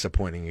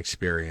disappointing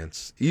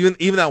experience.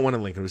 Even that one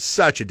in Lincoln was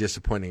such a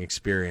disappointing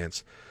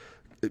experience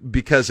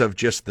because of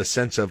just the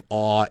sense of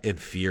awe and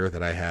fear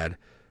that I had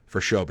for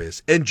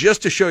Showbiz. And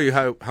just to show you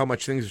how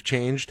much things have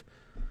changed,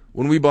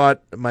 when we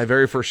bought my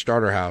very first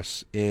starter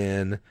house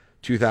in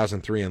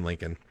 2003 in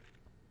Lincoln,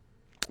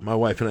 my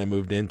wife and I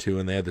moved into,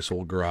 and they had this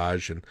old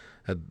garage, and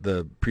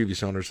the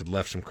previous owners had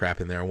left some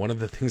crap in there. One of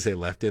the things they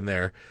left in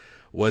there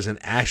was an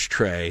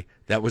ashtray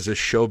that was a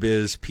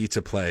Showbiz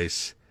Pizza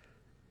Place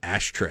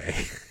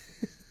ashtray.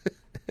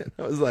 And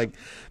I was like,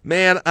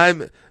 man,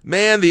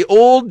 the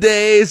old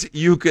days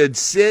you could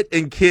sit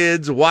and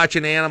kids watch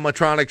an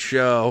animatronic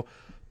show,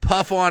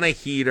 puff on a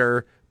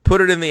heater, put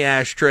it in the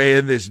ashtray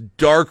in this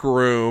dark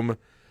room,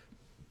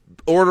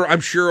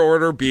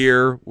 order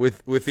beer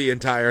with the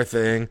entire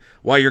thing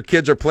while your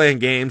kids are playing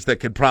games that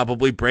could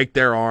probably break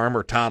their arm,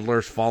 or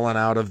toddlers falling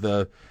out of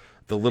the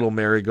little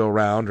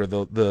merry-go-round or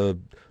the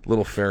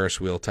little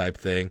Ferris wheel type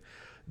thing.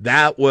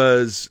 That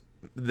was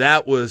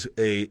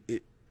a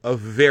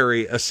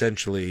very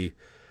essentially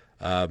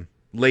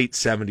late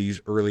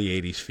 70s,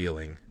 early 80s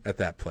feeling at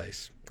that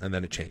place. And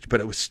then it changed. But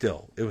it was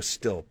still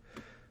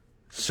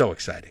so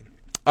exciting.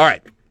 All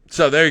right.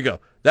 So there you go.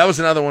 That was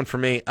another one for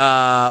me.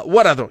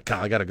 What other one?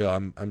 God, I got to go.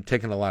 I'm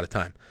taking a lot of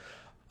time.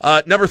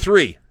 Number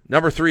three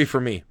for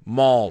me,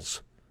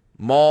 malls.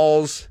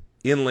 Malls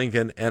in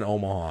Lincoln and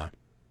Omaha.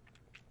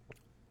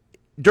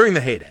 During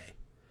the heyday.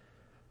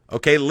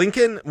 Okay,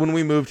 Lincoln, when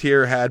we moved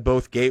here, had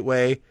both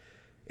Gateway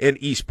and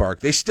East Park.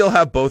 They still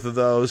have both of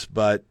those,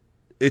 but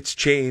it's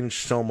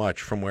changed so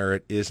much from where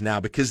it is now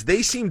because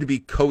they seem to be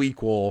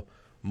co-equal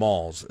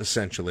malls,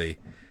 essentially,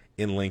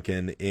 in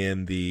Lincoln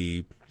in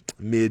the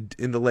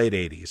late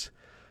 80s,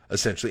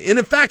 essentially. And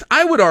in fact,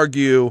 I would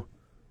argue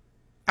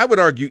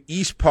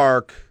East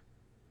Park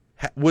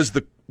was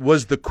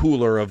the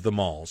cooler of the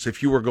malls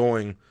if you were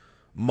going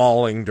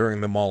malling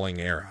during the malling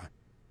era.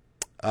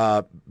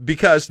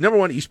 Because, number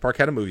one, East Park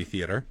had a movie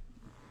theater,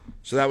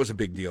 so that was a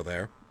big deal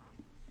there.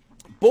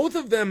 Both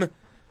of them,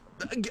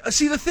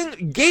 see, the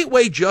thing,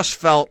 Gateway just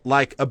felt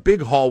like a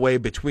big hallway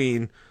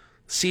between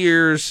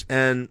Sears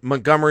and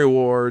Montgomery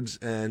Wards,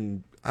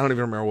 and I don't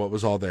even remember what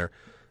was all there.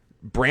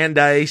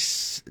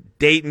 Brandeis,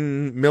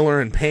 Dayton, Miller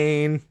and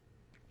Payne.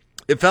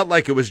 It felt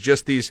like it was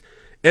just these,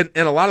 and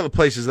a lot of the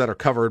places that are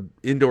covered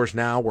indoors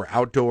now were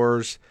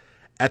outdoors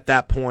at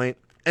that point.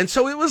 And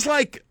so it was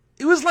like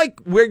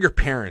where your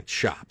parents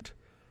shopped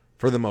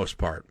for the most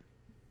part.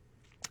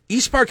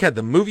 East Park had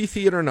the movie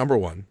theater, number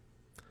one.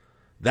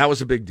 That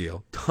was a big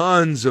deal.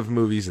 Tons of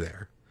movies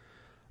there.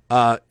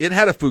 It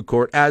had a food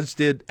court, as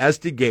did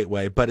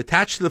Gateway, but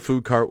attached to the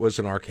food court was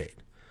an arcade.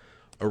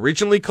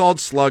 Originally called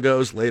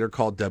Sluggo's, later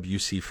called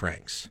W.C.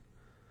 Frank's.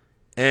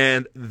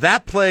 And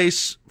that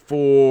place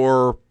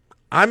for,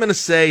 I'm going to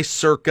say,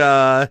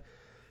 circa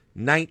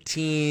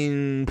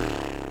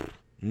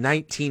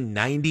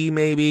 1990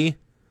 maybe.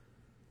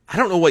 I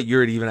don't know what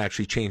year it even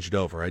actually changed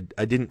over.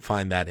 I didn't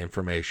find that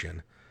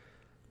information.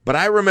 But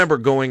I remember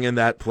going in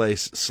that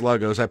place,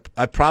 Sluggo's. I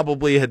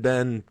probably had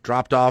been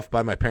dropped off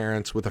by my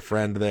parents with a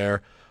friend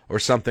there or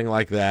something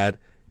like that.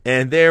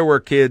 And there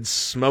were kids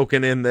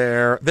smoking in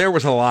there. There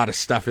was a lot of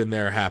stuff in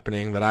there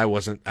happening that I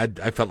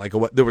felt like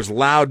there was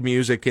loud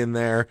music in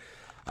there.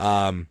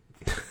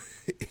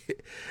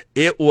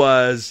 It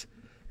was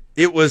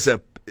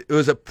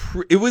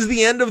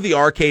the end of the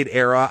arcade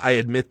era. I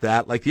admit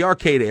that. Like, the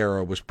arcade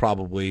era was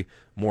probably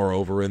more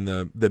over in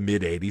the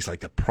mid 80s, like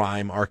the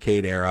prime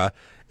arcade era.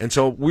 And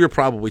so we were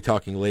probably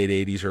talking late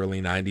 80s,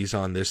 early 90s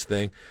on this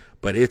thing,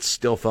 but it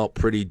still felt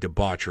pretty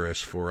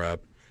debaucherous for a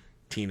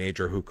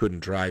teenager who couldn't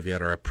drive yet,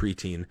 or a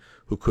preteen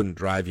who couldn't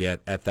drive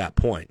yet at that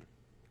point.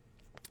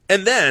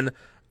 And then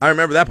I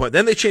remember that point.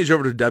 Then they changed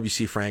over to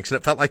W.C. Frank's, and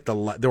it felt like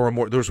there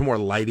was more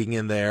lighting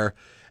in there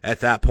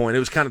at that point. It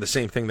was kind of the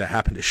same thing that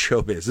happened to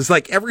Showbiz. It's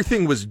like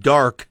everything was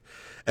dark.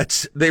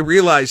 They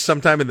realized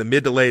sometime in the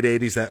mid to late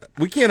 80s that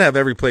we can't have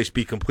every place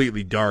be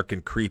completely dark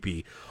and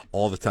creepy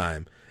all the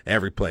time.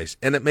 Every place.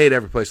 And it made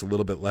every place a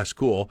little bit less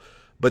cool,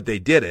 but they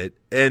did it.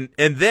 And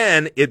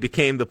then it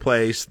became the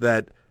place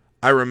that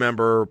I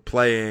remember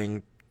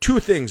playing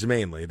two things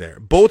mainly there.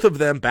 Both of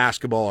them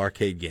basketball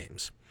arcade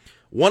games.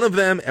 One of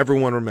them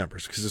everyone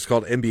remembers because it's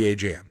called NBA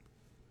Jam.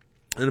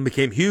 And it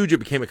became huge. It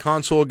became a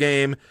console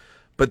game,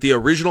 But the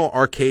original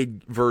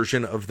arcade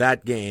version of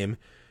that game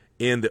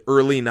in the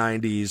early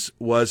 90s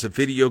was a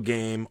video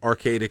game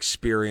arcade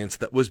experience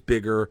that was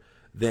bigger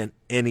than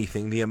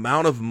anything. The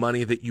amount of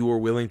money that you were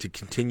willing to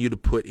continue to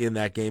put in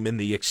that game and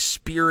the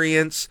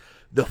experience,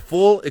 the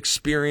full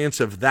experience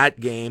of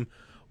that game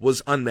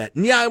was unmet.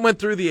 And yeah, I went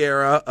through the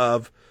era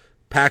of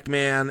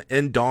Pac-Man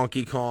and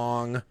Donkey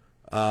Kong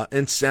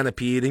and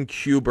Centipede and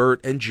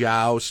Q*bert and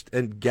Joust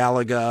and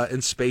Galaga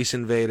and Space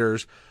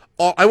Invaders.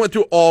 I went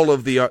through all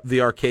of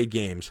the arcade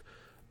games.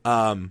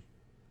 And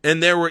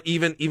there were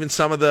even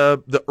some of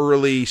the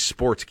early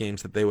sports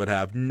games that they would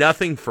have.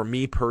 Nothing for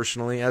me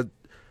personally.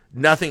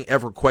 Nothing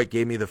ever quite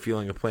gave me the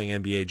feeling of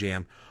playing NBA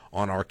Jam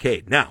on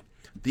arcade. Now,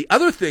 the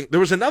other thing, there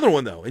was another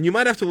one though, and you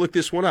might have to look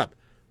this one up.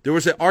 There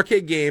was an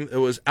arcade game that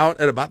was out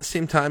at about the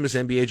same time as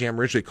NBA Jam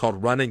originally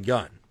called Run and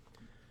Gun.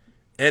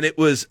 And it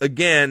was,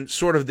 again,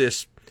 sort of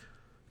this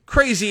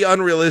crazy,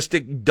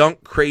 unrealistic,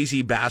 dunk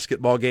crazy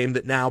basketball game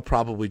that now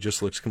probably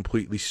just looks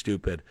completely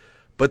stupid.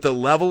 But the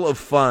level of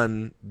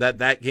fun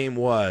that game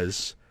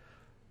was,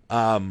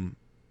 and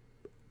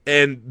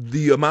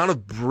the amount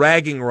of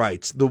bragging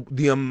rights,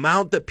 the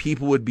amount that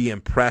people would be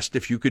impressed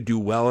if you could do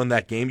well in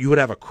that game, you would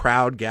have a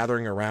crowd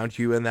gathering around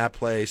you in that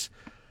place,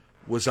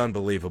 was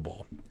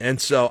unbelievable.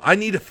 And so I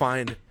need to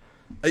find,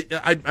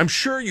 I'm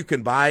sure you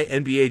can buy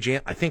NBA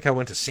Jam. I think I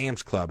went to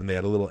Sam's Club and they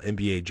had a little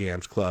NBA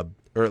Jams Club,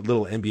 or a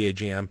little NBA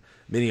Jam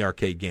mini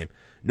arcade game.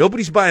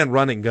 Nobody's buying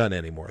Run and Gun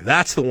anymore.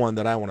 That's the one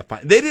that I want to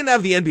find. They didn't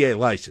have the NBA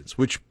license,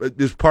 which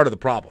is part of the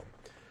problem.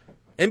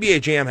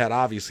 NBA Jam had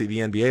obviously the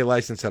NBA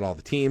license, had all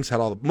the teams,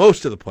 had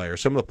most of the players.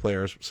 Some of the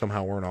players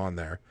somehow weren't on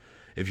there,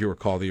 if you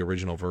recall the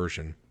original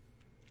version.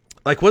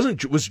 Like,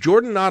 was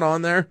Jordan not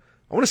on there?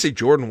 I want to say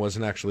Jordan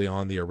wasn't actually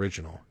on the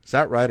original. Is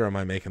that right, or am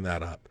I making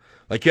that up?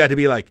 Like, you had to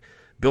be like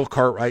Bill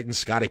Cartwright and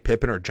Scottie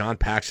Pippen, or John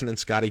Paxson and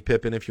Scottie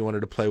Pippen if you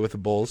wanted to play with the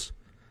Bulls.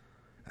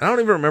 And I don't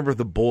even remember if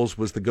the Bulls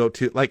was the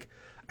go-to. Like,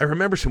 I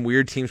remember some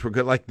weird teams were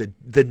good, like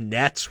the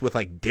Nets with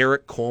like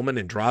Derek Coleman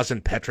and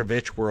Drazen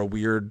Petrovic were a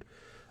weird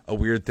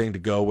thing to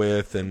go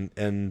with, and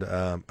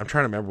I'm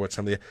trying to remember what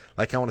some of the,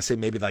 like, I want to say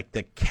maybe like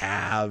the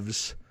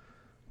Cavs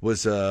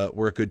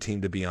were a good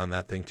team to be on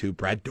that thing too.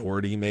 Brad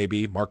Daugherty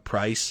maybe, Mark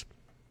Price.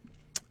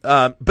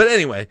 But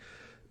anyway,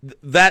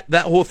 that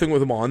whole thing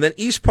with them all, and then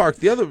East Park.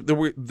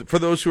 For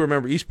those who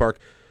remember East Park,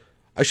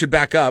 I should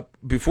back up.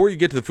 Before you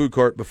get to the food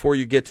court, before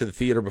you get to the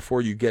theater, before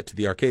you get to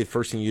the arcade,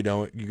 first thing you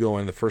know, you go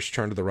in, the first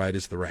turn to the right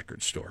is the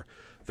record store.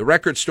 The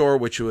record store,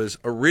 which was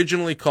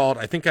originally called,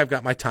 I think I've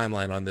got my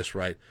timeline on this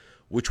right,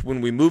 which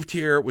when we moved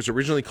here was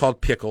originally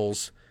called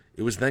Pickles.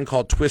 It was then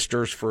called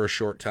Twisters for a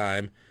short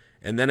time,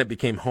 and then it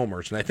became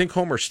Homer's. And I think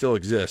Homer's still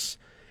exists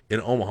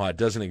in Omaha. It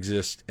doesn't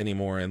exist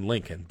anymore in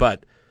Lincoln.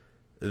 But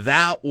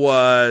that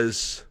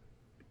was,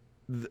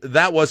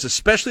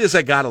 especially as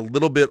I got a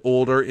little bit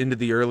older into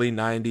the early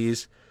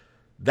 90s,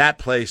 that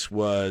place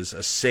was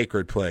a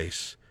sacred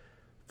place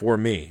for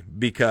me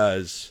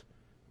because,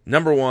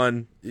 number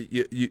one,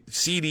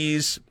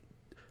 CDs,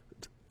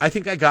 I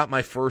think I got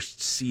my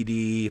first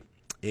CD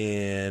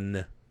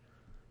in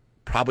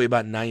probably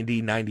about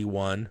 90,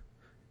 91.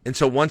 And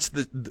so once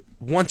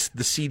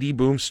the CD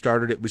boom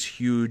started, it was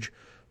huge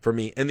for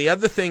me. And the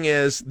other thing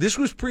is, this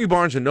was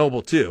pre-Barnes &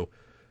 Noble too.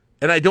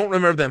 And I don't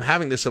remember them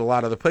having this at a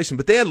lot of other places,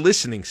 but they had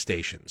listening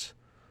stations.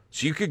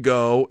 So you could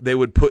go, they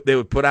would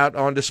put out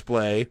on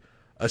display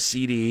a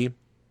CD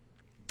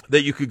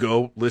that you could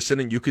go listen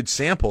and you could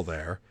sample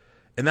there.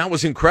 And that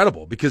was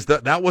incredible because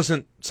that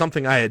wasn't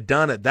something I had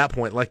done at that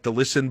point, like the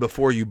listen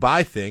before you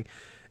buy thing.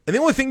 And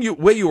the only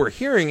way you were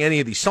hearing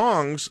any of these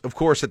songs, of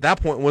course, at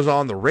that point was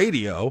on the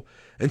radio.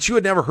 And she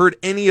had never heard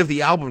any of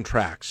the album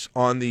tracks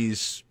on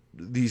these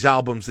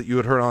albums that you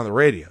had heard on the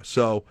radio.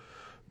 So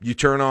you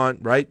turn on,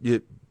 right?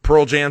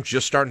 Pearl Jam's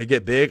just starting to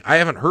get big. I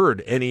haven't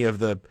heard any of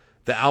the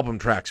album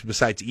tracks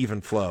besides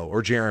Even Flow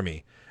or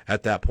Jeremy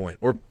at that point,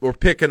 or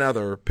pick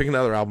another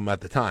album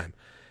at the time.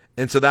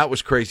 And so that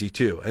was crazy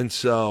too. And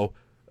so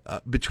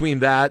between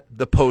that,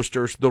 the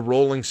posters, the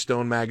Rolling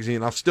Stone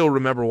magazine, I'll still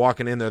remember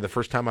walking in there the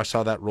first time I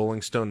saw that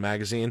Rolling Stone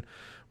magazine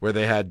where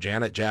they had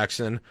Janet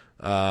Jackson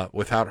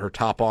without her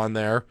top on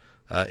there.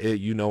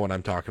 You know what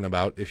I'm talking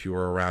about if you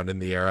were around in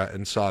the era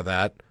and saw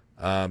that.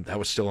 That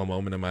was still a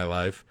moment in my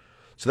life.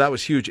 So that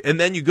was huge. And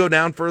then you go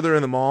down further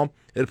in the mall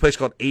at a place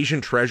called Asian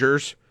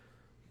Treasures,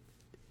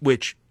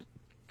 which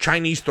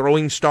Chinese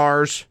throwing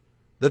stars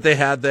that they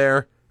had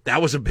there.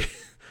 That was a big...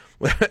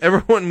 I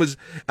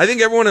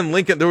think everyone in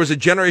Lincoln, there was a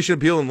generation of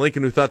people in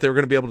Lincoln who thought they were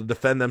going to be able to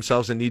defend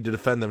themselves and need to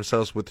defend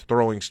themselves with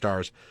throwing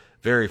stars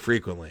very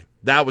frequently.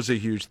 That was a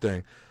huge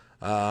thing.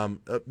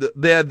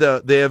 They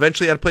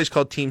eventually had a place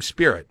called Team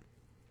Spirit,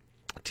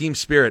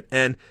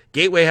 and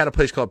Gateway had a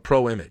place called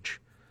Pro Image.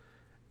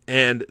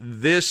 And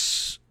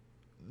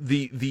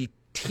the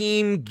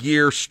team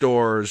gear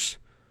stores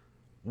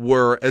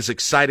were as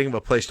exciting of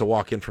a place to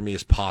walk in for me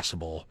as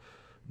possible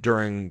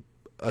during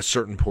a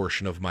certain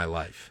portion of my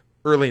life.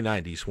 Early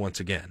 90s, once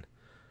again.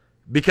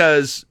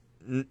 Because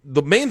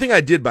the main thing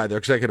I did buy there,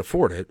 because I could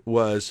afford it,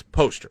 was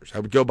posters. I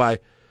would go buy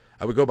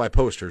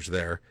posters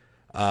there.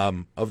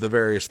 of the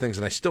various things.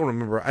 And I still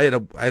remember I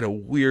had a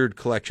weird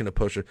collection of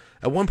posters.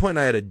 At one point,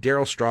 I had a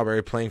Darryl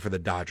Strawberry playing for the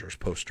Dodgers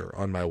poster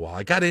on my wall.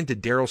 I got into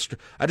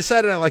I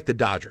decided I liked the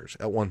Dodgers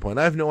at one point.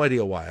 I have no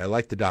idea why. I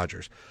liked the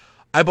Dodgers.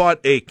 I bought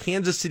a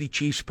Kansas City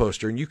Chiefs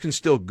poster, and you can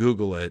still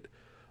Google it,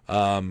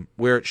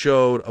 where it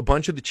showed a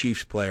bunch of the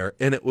Chiefs player,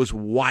 and it was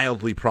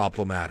wildly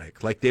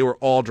problematic. Like, they were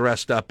all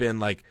dressed up in,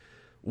 like,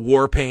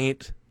 war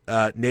paint,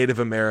 Native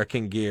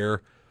American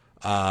gear.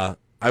 I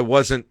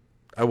wasn't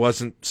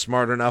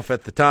smart enough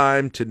at the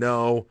time to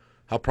know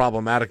how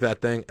problematic that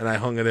thing, and I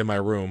hung it in my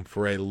room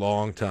for a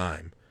long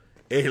time.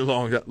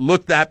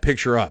 Look that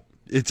picture up.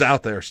 It's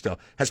out there still.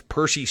 Has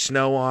Percy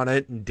Snow on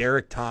it, and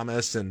Derek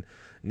Thomas, and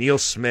Neil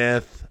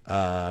Smith,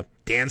 Dan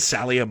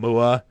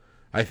Saliamua.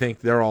 I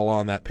think they're all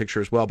on that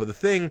picture as well. But the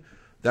thing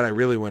that I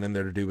really went in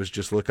there to do was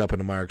just look up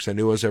into Meyer, because I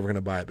knew I was ever going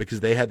to buy it, because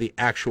they had the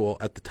actual,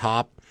 at the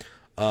top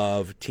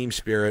of Team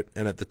Spirit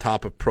and at the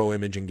top of Pro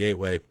Image and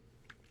Gateway,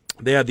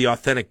 they had the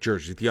authentic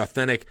jerseys, the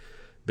authentic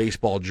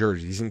baseball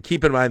jerseys. And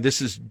keep in mind,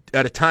 this is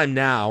at a time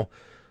now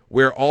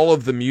where all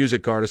of the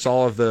music artists,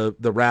 all of the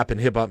rap and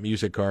hip-hop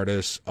music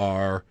artists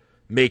are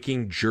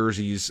making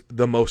jerseys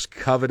the most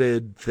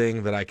coveted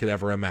thing that I could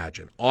ever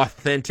imagine.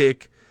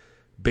 Authentic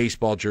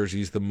baseball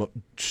jerseys.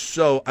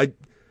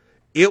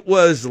 It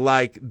was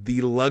like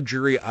the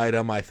luxury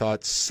item I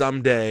thought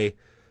someday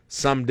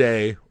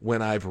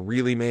when I've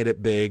really made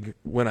it big,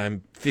 when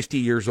I'm 50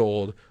 years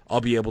old,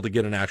 I'll be able to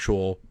get an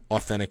actual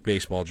authentic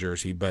baseball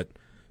jersey, but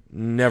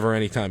never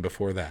any time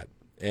before that.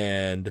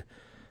 And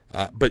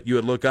but you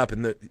would look up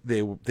and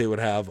they would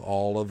have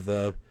all of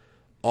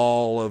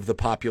the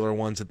popular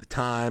ones at the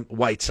time.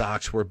 White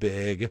Sox were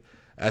big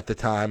at the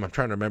time. I'm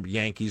trying to remember.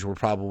 Yankees were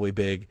probably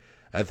big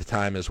at the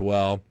time as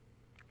well.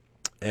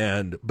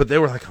 But they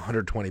were like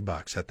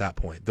 $120 at that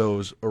point,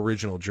 those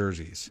original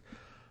jerseys.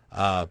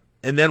 And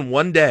then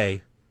one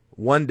day,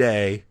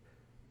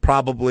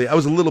 probably, I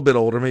was a little bit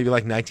older, maybe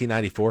like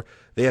 1994,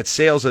 they had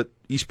sales at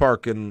East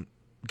Park and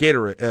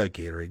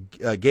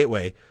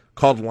Gateway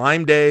called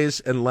Lime Days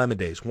and Lemon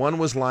Days. One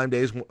was Lime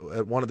Days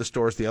at one of the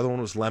stores, the other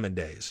one was Lemon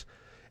Days.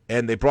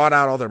 And they brought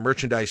out all their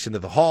merchandise into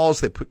the halls.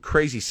 They put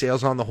crazy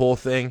sales on the whole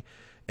thing.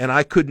 And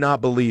I could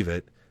not believe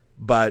it,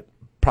 but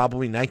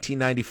probably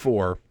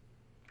 1994,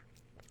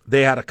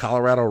 they had a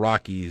Colorado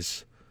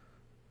Rockies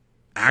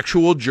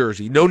actual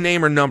jersey, no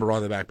name or number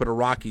on the back, but a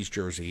Rockies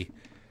jersey.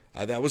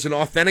 That was an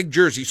authentic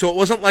jersey. So it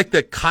wasn't like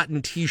the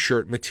cotton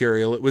T-shirt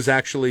material. It was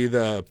actually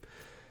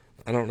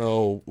I don't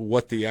know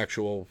what the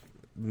actual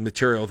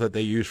material that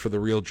they use for the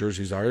real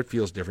jerseys are. It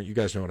feels different. You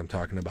guys know what I'm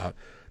talking about.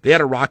 They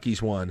had a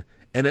Rockies one,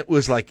 and it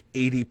was like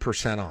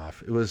 80%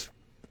 off. It was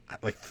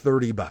like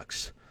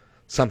 $30,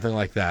 something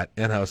like that.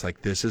 And I was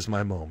like, this is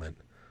my moment.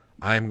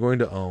 I'm going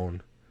to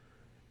own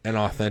an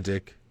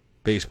authentic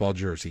baseball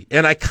jersey.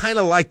 And I kind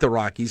of liked the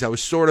Rockies. I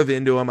was sort of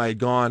into them. I had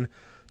gone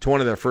to one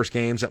of their first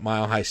games at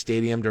Mile High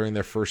Stadium during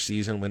their first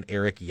season when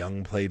Eric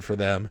Young played for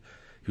them.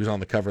 He was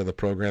on the cover of the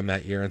program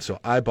that year. And so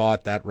I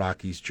bought that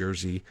Rockies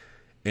jersey,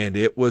 and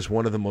it was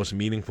one of the most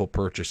meaningful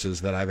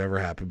purchases that I've ever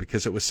had,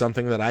 because it was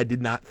something that I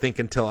did not think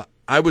until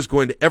I was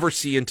going to ever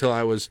see until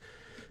I was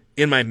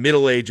in my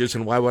middle ages.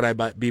 And why would I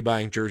be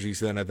buying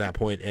jerseys then at that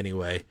point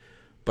anyway?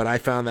 But I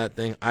found that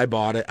thing. I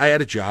bought it. I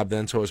had a job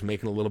then, so I was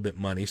making a little bit of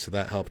money, so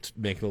that helped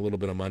making a little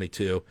bit of money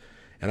too.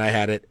 And I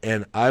had it,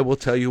 and I will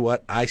tell you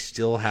what, I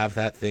still have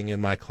that thing in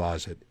my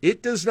closet.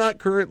 It does not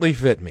currently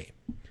fit me.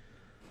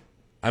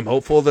 I'm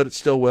hopeful that it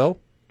still will,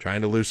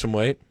 trying to lose some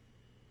weight.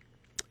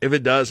 If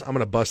it does, I'm going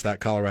to bust that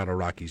Colorado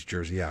Rockies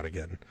jersey out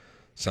again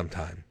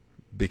sometime,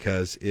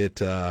 because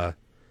it's like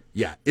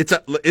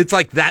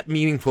that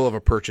meaningful of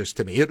a purchase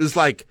to me. It was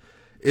like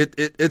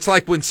it's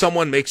like when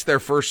someone makes their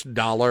first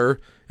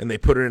dollar and they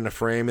put it in a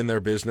frame in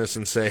their business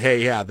and say,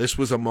 hey, yeah, this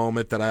was a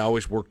moment that I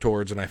always worked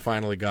towards and I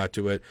finally got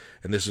to it,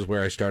 and this is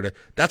where I started.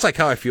 That's like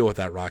how I feel with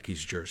that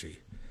Rockies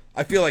jersey.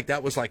 I feel like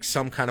that was like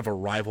some kind of a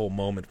rival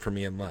moment for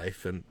me in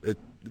life, and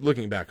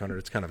looking back on it,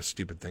 it's kind of a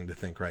stupid thing to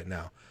think right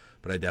now,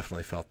 but I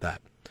definitely felt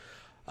that.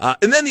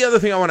 And then the other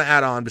thing I want to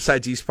add on,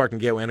 besides East Park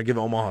and Gateway, and I'll give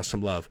Omaha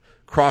some love,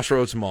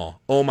 Crossroads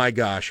Mall. Oh my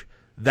gosh,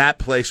 that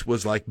place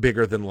was like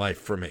bigger than life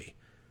for me.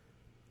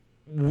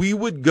 We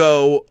would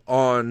go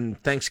on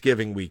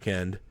Thanksgiving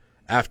weekend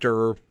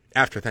after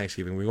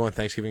Thanksgiving. We go on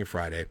Thanksgiving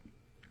Friday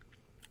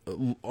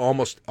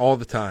almost all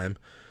the time,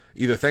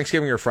 either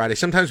Thanksgiving or Friday.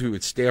 Sometimes we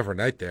would stay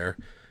overnight there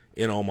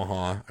in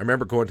Omaha. I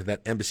remember going to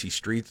that Embassy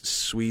Street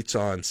Suites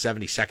on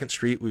 72nd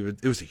Street.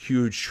 It was a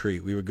huge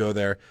treat. We would go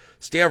there,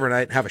 stay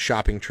overnight, and have a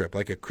shopping trip,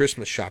 like a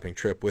Christmas shopping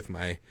trip with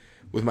my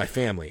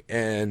family.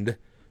 And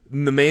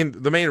the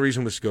main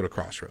reason was to go to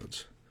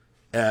Crossroads.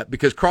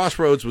 Because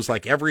Crossroads was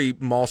like every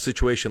mall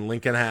situation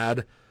Lincoln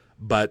had,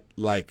 but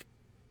like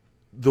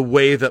the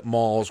way that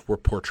malls were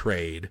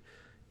portrayed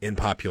in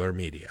popular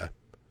media.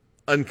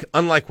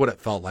 Unlike what it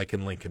felt like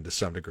in Lincoln to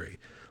some degree.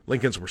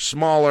 Lincolns were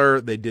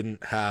smaller. They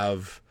didn't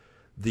have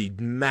the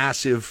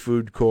massive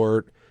food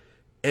court.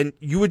 And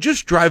you would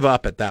just drive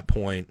up at that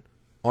point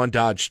on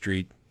Dodge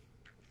Street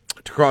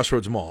to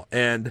Crossroads Mall.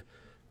 And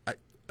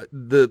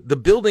the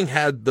building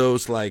had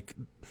those, like,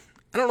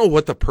 I don't know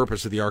what the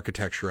purpose of the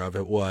architecture of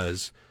it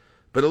was,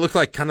 but it looked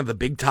like kind of the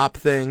big top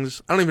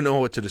things. I don't even know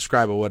what to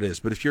describe or what it is,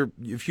 but if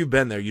you've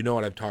been there, you know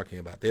what I'm talking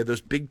about. They had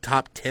those big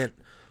top tent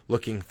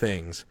looking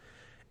things.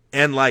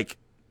 And like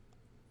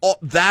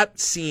that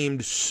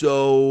seemed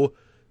so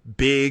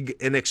big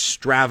and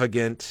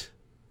extravagant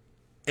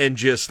and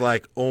just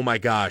like, oh my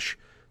gosh,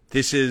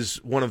 this is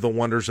one of the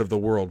wonders of the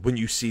world when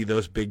you see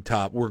those big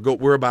top.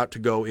 We're about to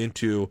go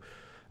into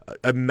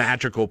a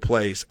magical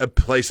place, a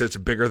place that's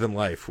bigger than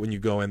life when you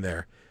go in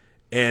there.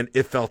 And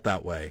it felt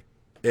that way.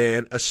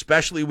 And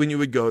especially when you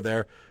would go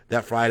there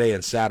that Friday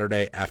and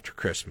Saturday after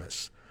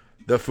Christmas.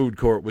 The food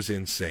court was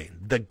insane.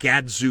 The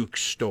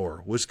Gadzooks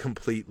store was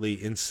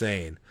completely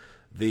insane.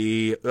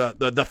 The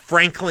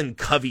Franklin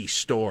Covey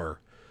store,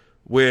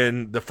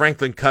 when the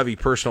Franklin Covey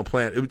personal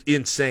plan, it was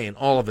insane.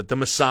 All of it. The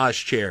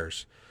massage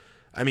chairs.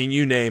 I mean,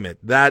 you name it.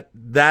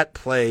 That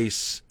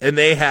place, and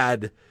they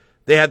had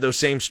those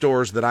same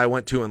stores that I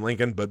went to in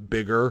Lincoln, but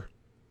bigger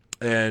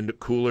and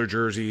cooler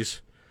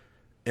jerseys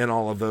and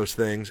all of those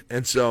things.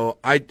 And so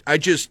I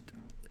just,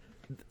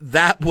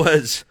 that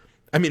was,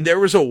 I mean, there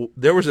was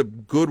a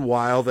good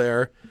while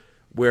there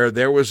where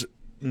there was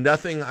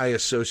nothing I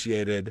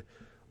associated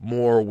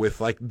more with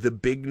like the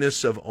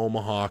bigness of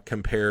Omaha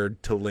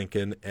compared to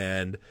Lincoln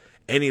and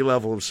any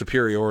level of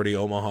superiority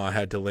Omaha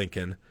had to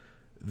Lincoln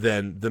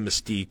than the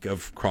mystique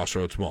of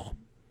Crossroads Mall.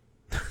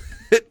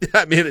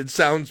 I mean, it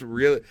sounds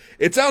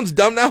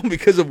dumb now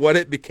because of what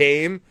it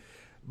became,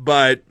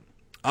 but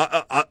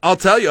I'll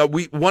tell you,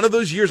 one of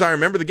those years I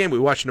remember the game. We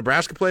watched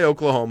Nebraska play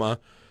Oklahoma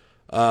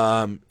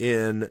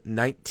in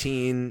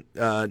 19.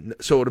 So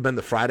it would have been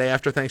the Friday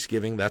after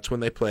Thanksgiving. That's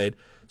when they played.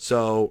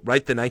 So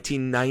right, the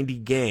 1990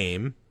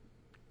 game,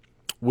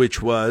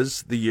 which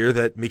was the year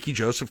that Mickey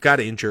Joseph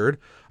got injured.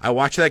 I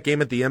watched that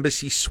game at the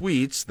Embassy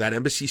Suites, on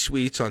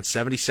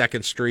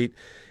 72nd Street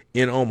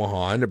in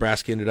Omaha.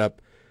 Nebraska ended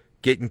up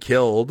getting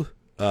killed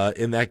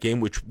in that game,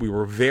 which we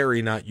were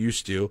very not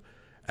used to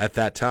at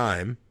that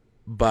time.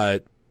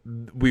 But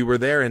we were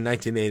there in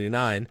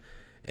 1989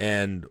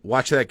 and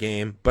watched that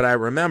game. But I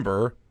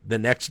remember the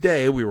next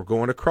day we were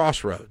going to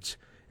Crossroads.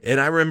 And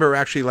I remember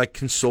actually like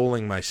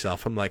consoling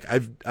myself. I'm like,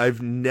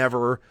 I've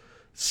never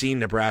seen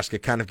Nebraska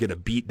kind of get a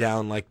beat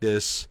down like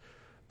this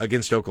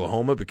against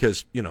Oklahoma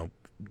because,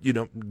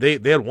 they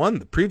had won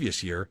the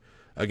previous year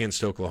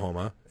against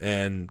Oklahoma,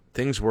 and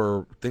things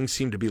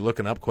seemed to be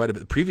looking up quite a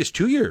bit. The previous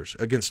 2 years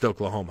against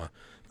Oklahoma,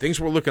 things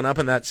were looking up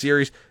in that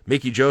series.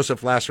 Mickey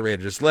Joseph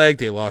lacerated his leg.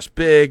 They lost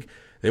big.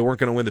 They weren't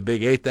going to win the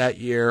Big 8 that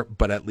year,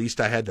 but at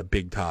least I had the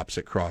big tops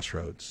at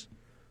Crossroads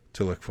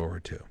to look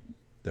forward to.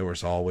 There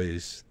was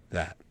always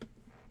that.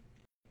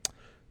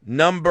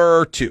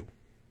 Number two.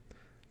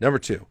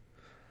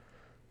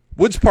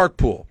 Woods Park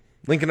Pool,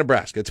 Lincoln,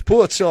 Nebraska. It's a pool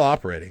that's still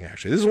operating,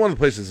 actually. This is one of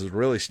the places that's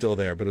really still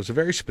there, but it was a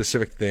very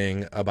specific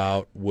thing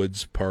about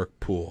Woods Park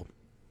Pool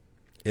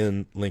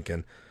in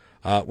Lincoln.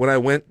 When I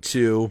went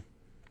to,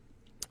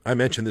 I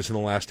mentioned this in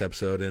the last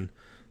episode, in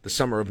the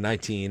summer of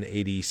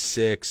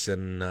 1986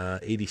 and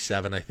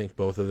 87, I think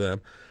both of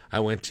them,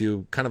 I went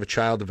to kind of a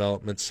child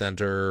development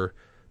center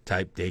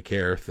type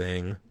daycare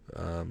thing.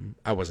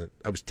 I was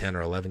 10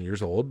 or 11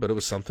 years old, but it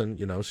was something,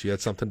 so you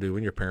had something to do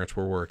when your parents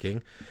were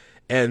working.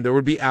 And there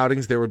would be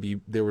outings. There would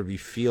be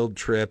field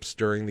trips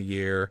during the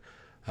year.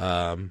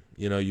 And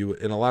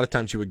a lot of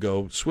times you would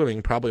go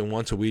swimming, probably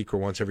once a week or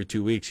once every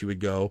 2 weeks. You would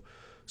go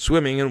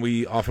swimming, and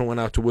we often went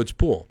out to Woods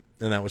Pool,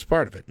 and that was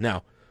part of it.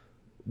 Now,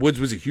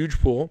 Woods was a huge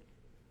pool,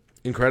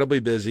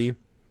 incredibly busy.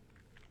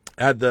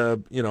 Had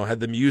the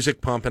music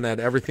pumping, had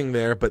everything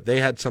there, but they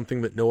had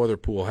something that no other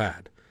pool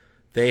had.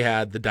 They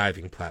had the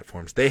diving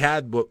platforms. They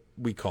had what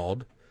we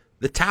called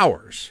the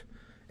towers,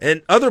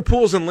 and other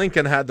pools in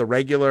Lincoln had the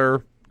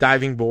regular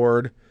diving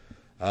board,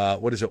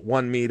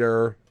 1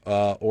 meter,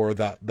 or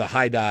the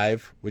high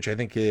dive, which I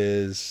think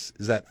is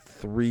that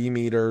 3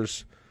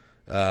 meters,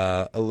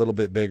 a little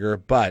bit bigger.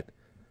 But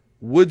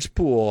Woods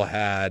Pool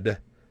had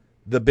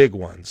the big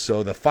ones.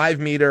 So the 5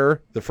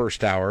 meter, the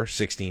first tower,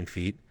 16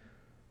 feet,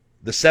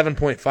 the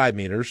 7.5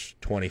 meters,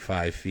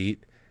 25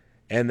 feet,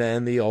 and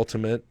then the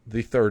ultimate,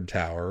 the third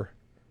tower,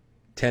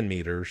 10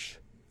 meters,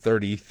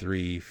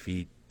 33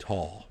 feet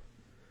tall.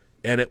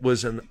 And it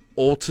was an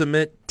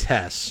ultimate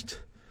test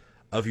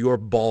of your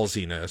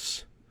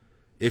ballsiness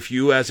if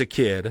you as a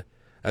kid,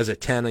 as a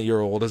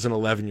 10-year-old, as an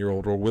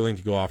 11-year-old, were willing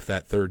to go off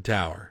that third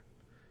tower.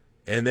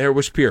 And there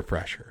was peer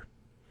pressure.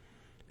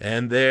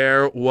 And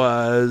there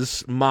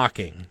was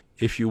mocking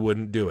if you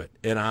wouldn't do it.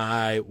 And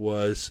I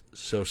was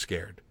so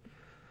scared.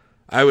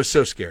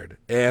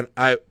 And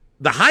the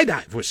high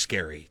dive was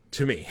scary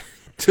to me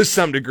to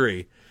some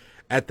degree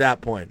at that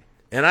point.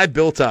 And I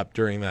built up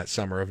during that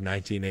summer of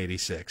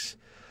 1986.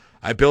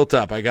 I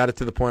got it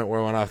to the point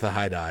where I went off the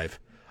high dive.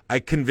 I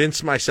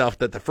convinced myself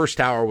that the first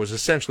tower was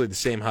essentially the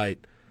same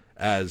height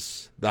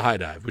as the high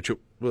dive, which it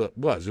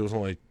was. It was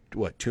only,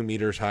 2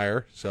 meters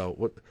higher.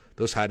 So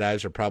those high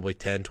dives are probably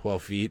 10,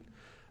 12 feet.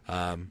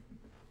 And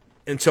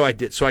so I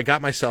did. So I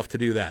got myself to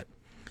do that.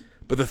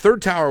 But the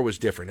third tower was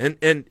different.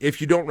 And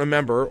if you don't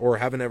remember or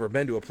haven't ever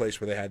been to a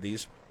place where they had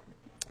these,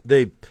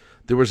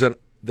 there was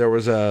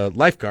a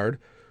lifeguard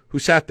who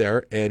sat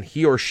there, and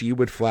he or she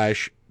would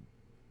flash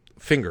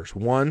fingers,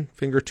 1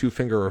 finger, 2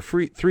 finger, or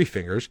 3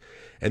 fingers,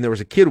 and there was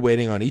a kid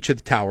waiting on each of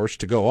the towers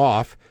to go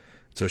off.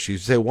 So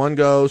she'd say one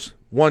goes,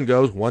 one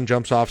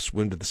jumps off,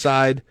 swim to the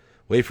side,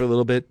 wait for a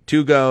little bit,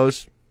 2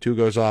 goes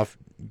off,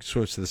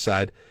 swims to the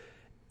side,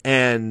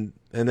 and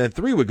then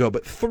 3 would go.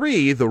 But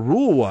 3, the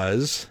rule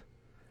was,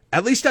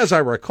 at least as I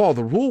recall,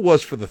 the rule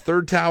was for the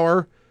third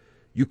tower,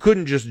 you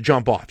couldn't just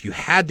jump off. You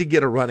had to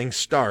get a running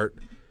start.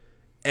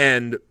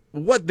 And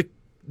what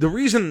the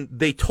reason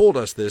they told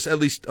us this, at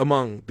least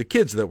among the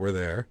kids that were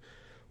there,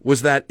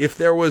 was that if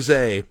there was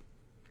a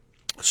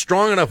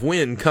strong enough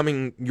wind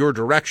coming your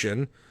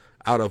direction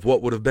out of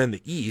what would have been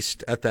the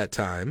east at that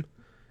time,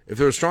 if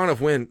there was strong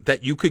enough wind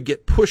that you could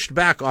get pushed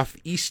back off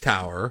the east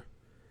tower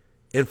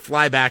and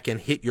fly back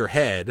and hit your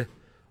head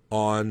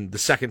on the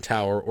second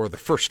tower or the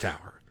first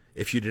tower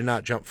if you did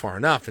not jump far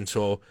enough. And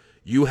so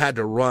you had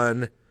to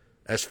run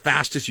as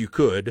fast as you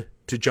could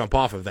to jump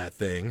off of that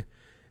thing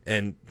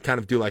and kind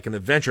of do like an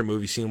adventure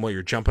movie scene while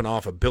you're jumping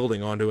off a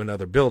building onto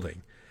another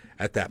building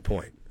at that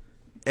point.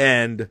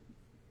 And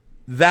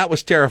that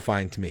was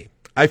terrifying to me.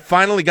 I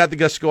finally got the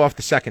guts to go off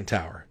the second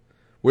tower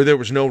where there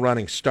was no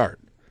running start.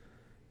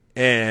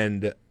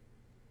 And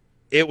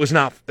it was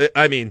not,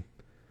 I mean,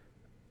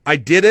 I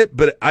did it,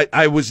 but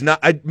I was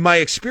not, my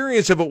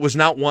experience of it was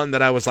not one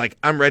that I was like,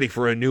 I'm ready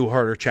for a new,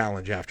 harder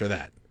challenge after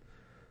that.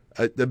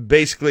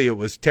 Basically, it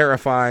was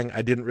terrifying.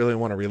 I didn't really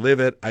want to relive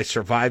it. I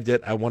survived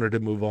it. I wanted to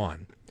move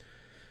on.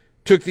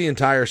 Took the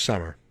entire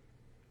summer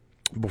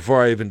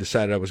before I even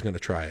decided I was going to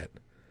try it.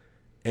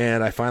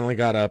 And I finally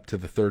got up to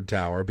the third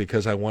tower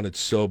because I wanted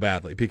so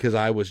badly, because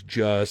I was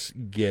just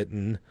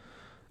getting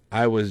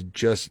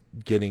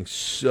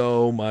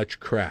so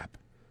much crap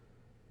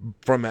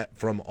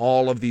from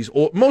all of these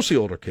mostly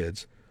older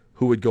kids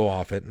who would go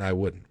off it and I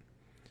wouldn't.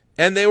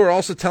 And they were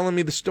also telling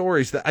me the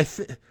stories that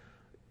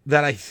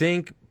I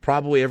think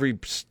probably every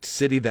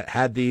city that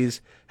had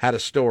these had a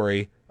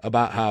story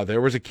about how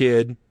there was a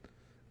kid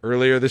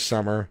earlier this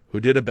summer who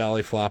did a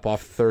belly flop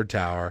off the third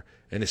tower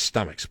and his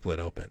stomach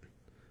split open.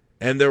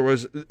 And there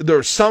was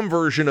some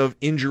version of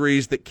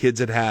injuries that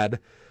kids had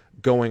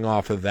going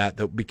off of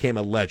that became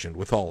a legend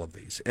with all of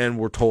these, and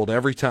were told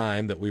every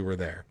time that we were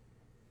there.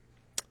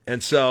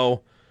 And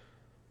so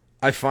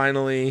I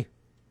finally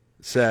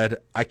said,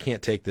 I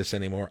can't take this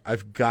anymore.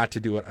 I've got to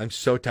do it. I'm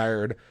so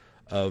tired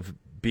of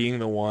being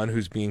the one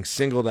who's being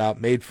singled out,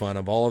 made fun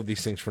of, all of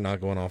these things for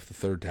not going off the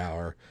third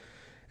tower.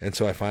 And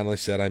so I finally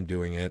said I'm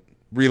doing it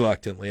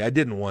reluctantly. I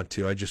didn't want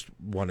to. I just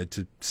wanted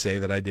to say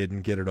that I did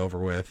and get it over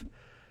with.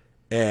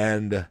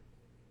 And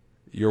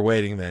you're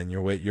waiting then.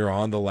 You're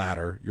on the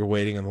ladder. You're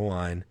waiting in the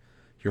line.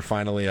 You're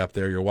finally up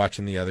there. You're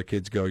watching the other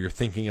kids go. You're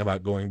thinking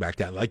about going back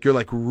down.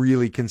 You're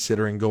really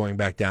considering going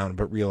back down,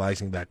 but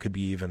realizing that could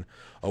be even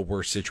a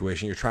worse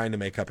situation. You're trying to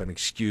make up an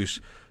excuse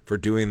for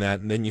doing that.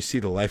 And then you see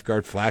the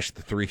lifeguard flash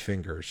the 3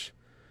 fingers.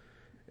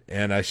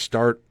 And I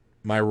start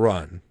my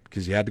run,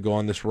 because you had to go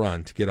on this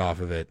run to get off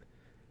of it.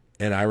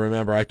 And I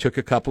remember I took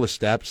a couple of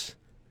steps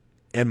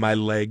and my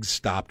legs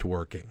stopped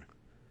working.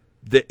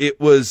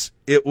 It was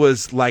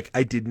like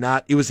I did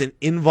not, it was an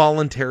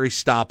involuntary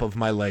stop of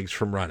my legs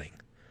from running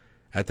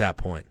at that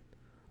point.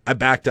 I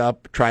backed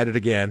up, tried it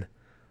again.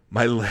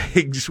 My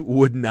legs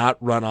would not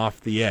run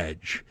off the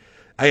edge.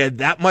 I had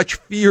that much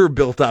fear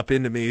built up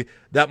into me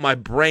that my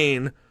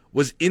brain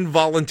was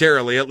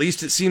involuntarily, at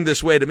least it seemed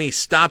this way to me,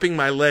 stopping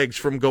my legs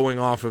from going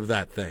off of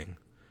that thing.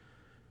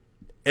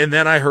 And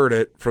then I heard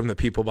it from the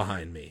people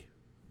behind me.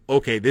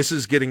 Okay, this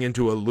is getting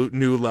into a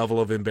new level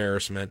of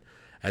embarrassment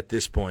at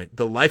this point.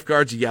 The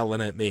lifeguard's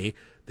yelling at me.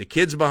 The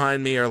kids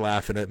behind me are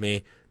laughing at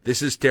me.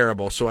 This is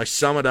terrible. So I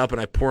sum it up and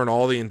I pour in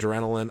all the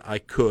adrenaline I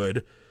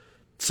could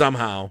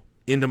somehow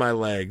into my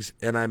legs,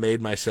 and I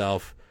made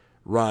myself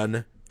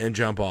run and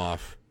jump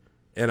off,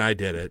 and I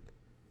did it.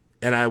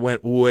 And I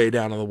went way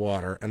down in the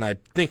water, and I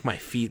think my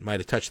feet might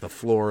have touched the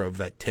floor of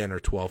that 10 or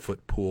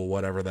 12-foot pool,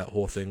 whatever that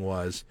whole thing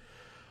was.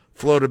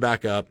 Floated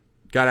back up,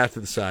 got out to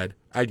the side.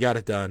 I got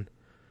it done,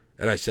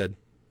 and I said,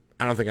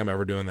 I don't think I'm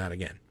ever doing that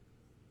again.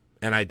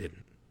 And I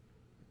didn't.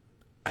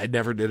 I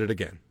never did it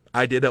again.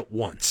 I did it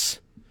once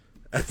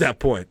at that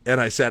point,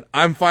 and I said,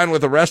 I'm fine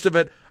with the rest of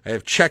it. I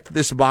have checked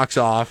this box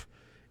off.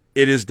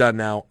 It is done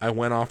now. I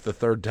went off the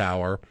third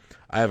tower.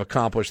 I have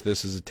accomplished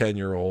this as a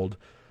 10-year-old.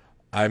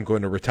 I'm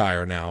going to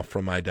retire now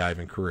from my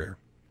diving career.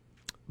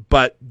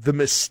 But the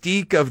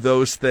mystique of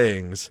those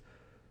things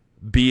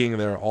being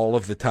there all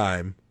of the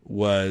time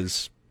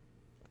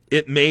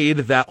it made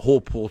that whole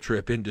pool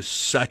trip into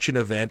such an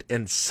event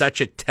and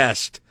such a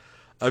test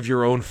of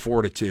your own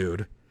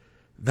fortitude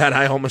that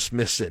I almost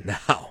miss it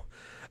now.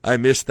 I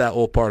missed that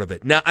whole part of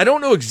it. Now, I don't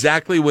know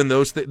exactly when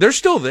those they're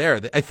still there.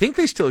 I think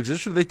they still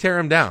exist, or they tear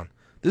them down.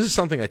 This is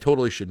something I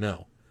totally should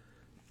know.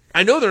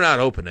 I know they're not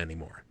open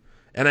anymore.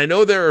 And I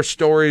know there are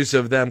stories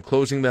of them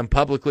closing them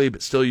publicly,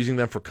 but still using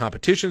them for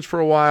competitions for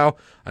a while.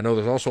 I know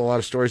there's also a lot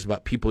of stories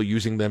about people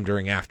using them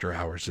during after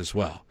hours as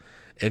well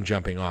and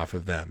jumping off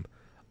of them.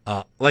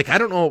 I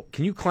don't know,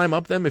 can you climb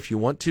up them if you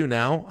want to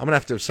now? I'm going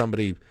to have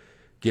somebody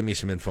give me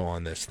some info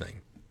on this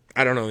thing.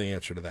 I don't know the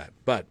answer to that.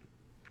 But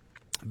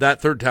that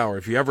third tower,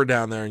 if you're ever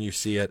down there and you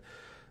see it,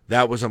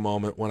 that was a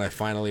moment when I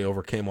finally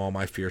overcame all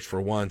my fears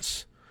for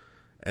once.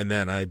 And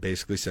then I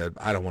basically said,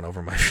 I don't want to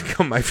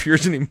overcome my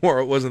fears anymore.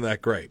 It wasn't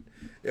that great.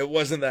 It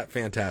wasn't that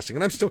fantastic.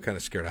 And I'm still kind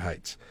of scared of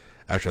heights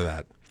after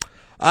that.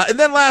 And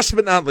then last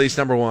but not least,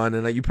 number one,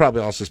 and you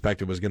probably all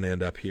suspected was going to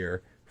end up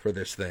here for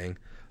this thing,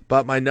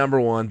 but my number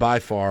one by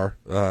far,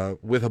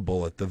 with a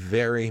bullet, the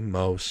very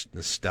most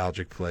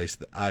nostalgic place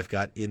that I've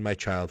got in my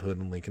childhood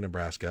in Lincoln,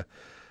 Nebraska.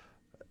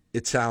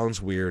 It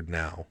sounds weird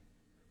now.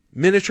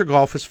 Miniature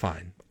golf is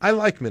fine. I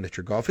like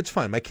miniature golf. It's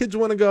fine. My kids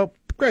want to go.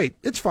 Great.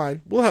 It's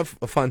fine. We'll have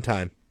a fun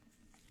time.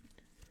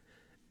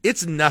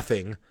 It's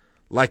nothing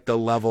like the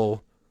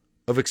level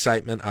of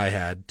excitement I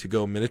had to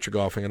go miniature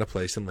golfing at a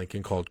place in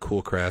Lincoln called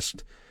Cool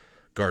Crest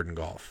Garden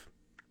Golf.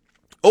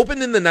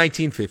 Opened in the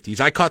 1950s,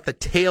 I caught the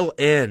tail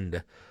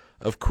end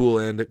of Cool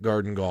End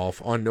Garden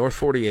Golf on North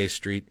 48th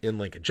Street in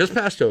Lincoln, just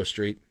past O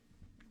Street.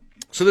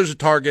 So there's a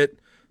Target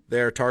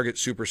there, Target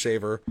Super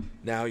Saver,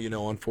 now,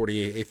 on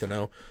 48th and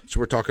O. So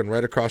we're talking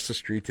right across the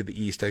street to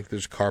the east. I think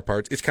there's car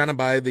parts. It's kind of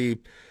by the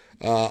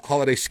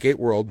Holiday Skate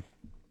World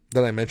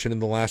that I mentioned in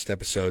the last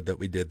episode that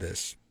we did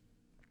this.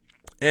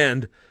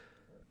 And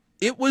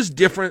it was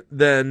different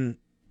than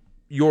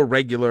your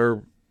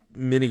regular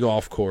mini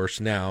golf course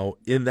now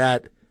in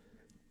that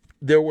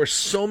there were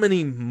so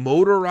many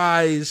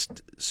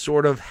motorized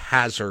sort of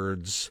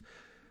hazards,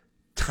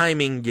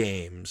 timing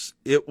games.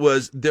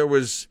 There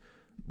was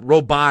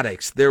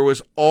robotics. There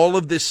was all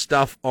of this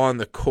stuff on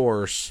the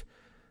course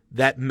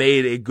that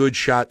made a good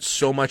shot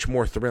so much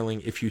more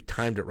thrilling if you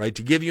timed it right.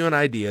 To give you an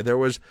idea, there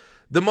was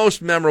the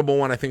most memorable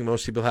one I think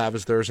most people have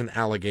is there's an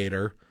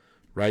alligator,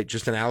 right?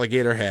 Just an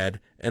alligator head,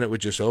 and it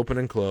would just open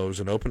and close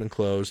and open and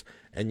close,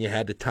 and you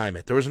had to time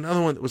it. There was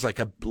another one that was like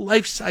a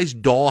life-size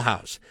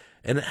dollhouse,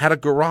 and it had a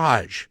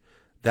garage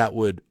that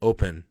would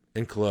open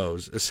and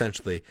close,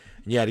 essentially,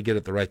 and you had to get it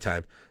at the right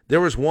time.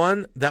 There was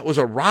one that was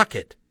a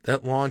rocket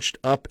that launched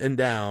up and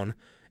down,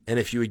 and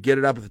if you would get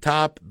it up at the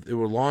top, it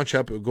would launch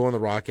up, it would go in the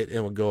rocket, and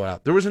it would go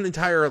out. There was an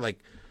entire,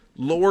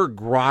 lower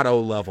grotto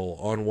level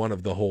on one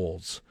of the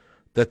holes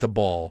that the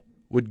ball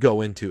would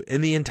go into,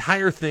 and the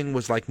entire thing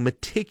was,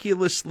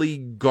 meticulously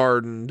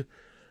gardened.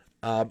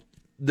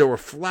 There were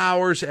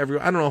flowers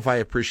everywhere. I don't know if I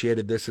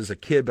appreciated this as a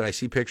kid, but I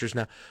see pictures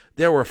now.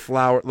 There were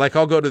flowers.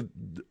 I'll go to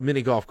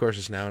mini golf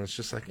courses now, and it's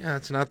just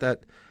it's not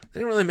that. They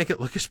didn't really make it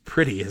look as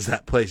pretty as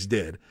that place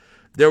did.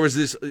 There was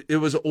this, it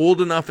was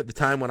old enough at the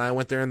time when I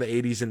went there in the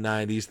 80s and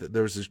 90s that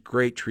there was this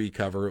great tree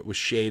cover. It was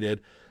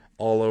shaded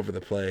all over the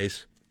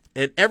place.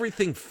 And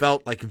everything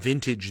felt like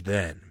vintage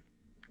then.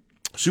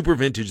 Super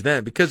vintage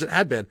then, because it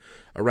had been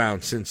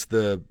around since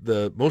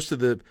the most of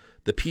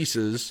the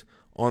pieces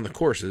on the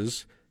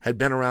courses had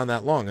been around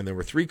that long. And there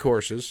were 3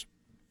 courses.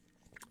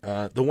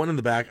 The one in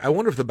the back, I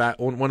wonder if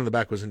one in the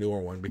back was a newer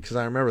one, because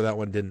I remember that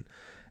one didn't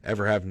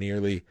ever have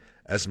nearly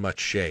as much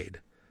shade.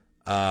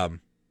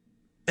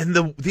 And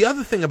the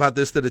other thing about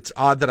this, that it's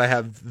odd that I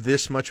have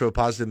this much of a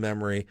positive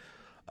memory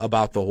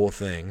about the whole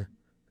thing,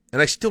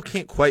 and I still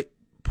can't quite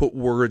put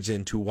words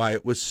into why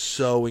it was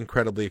so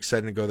incredibly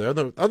exciting to go there,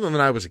 other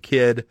than I was a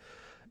kid,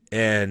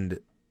 and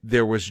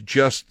there was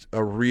just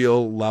a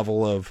real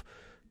level of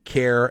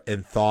care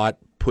and thought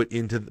put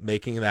into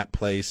making that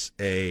place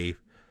a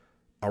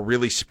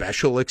really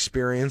special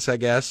experience, I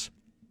guess.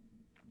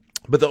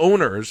 But the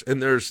owners,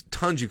 and there's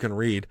tons you can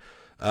read,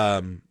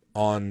 on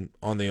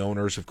the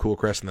owners of Cool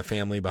Crest and the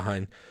family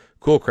behind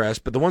Cool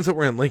Crest, but the ones that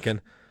were in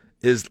Lincoln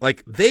is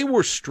they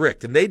were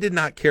strict and they did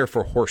not care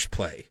for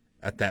horseplay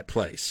at that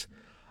place.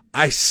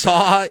 I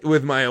saw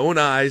with my own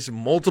eyes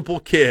multiple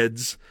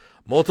kids,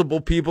 multiple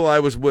people I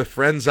was with,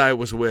 friends I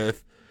was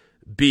with,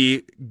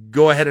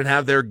 go ahead and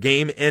have their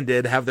game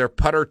ended, have their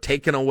putter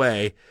taken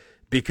away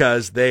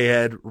because they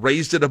had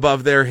raised it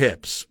above their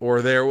hips,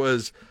 or there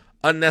was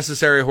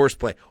unnecessary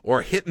horseplay,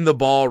 or hitting the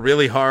ball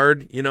really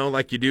hard,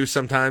 like you do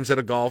sometimes at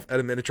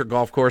a miniature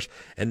golf course,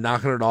 and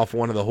knocking it off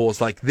one of the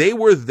holes. They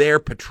were there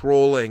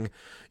patrolling,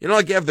 you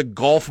have the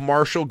golf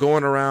marshal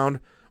going around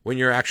when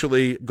you're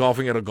actually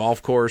golfing at a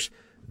golf course.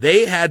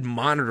 They had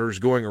monitors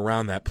going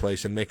around that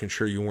place and making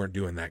sure you weren't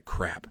doing that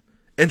crap.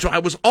 And so I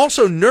was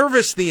also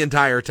nervous the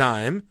entire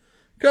time,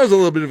 because I was a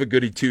little bit of a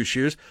goody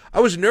two-shoes. I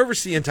was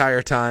nervous the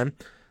entire time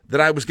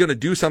that I was going to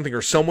do something,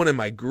 or someone in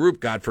my group,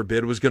 God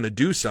forbid, was going to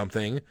do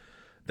something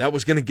that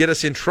was going to get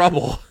us in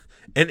trouble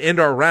and end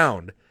our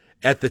round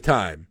at the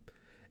time.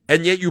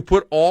 And yet you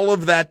put all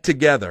of that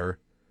together,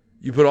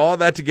 this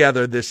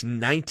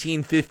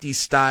 1950s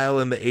style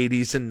in the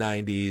 80s and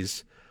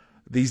 90s,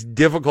 these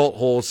difficult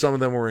holes, some of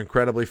them were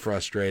incredibly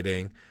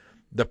frustrating,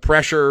 the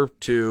pressure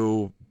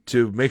to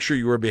make sure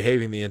you were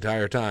behaving the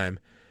entire time.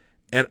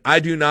 And I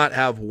do not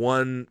have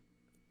one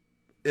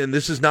and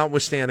this is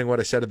notwithstanding what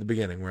I said at the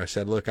beginning, where I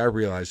said, look, I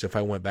realized if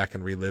I went back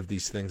and relived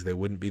these things, they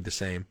wouldn't be the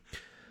same.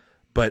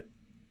 But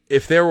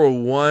if there were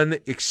one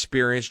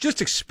experience,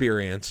 just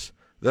experience,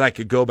 that I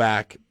could go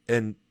back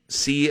and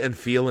see and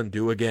feel and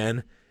do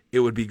again,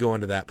 it would be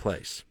going to that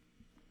place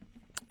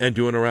and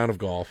doing a round of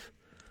golf,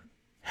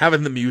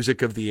 having the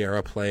music of the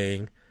era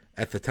playing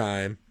at the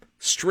time,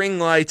 string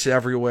lights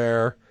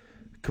everywhere,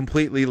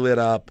 completely lit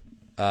up,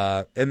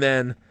 and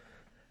then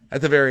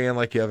at the very end,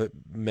 like you have at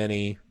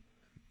many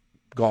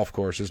golf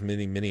courses,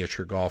 many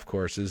miniature golf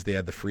courses, they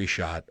had the free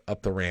shot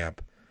up the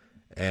ramp,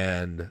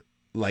 and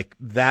like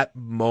that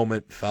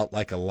moment felt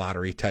like a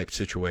lottery type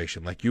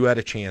situation. Like you had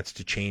a chance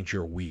to change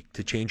your week,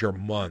 to change your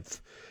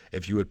month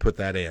if you would put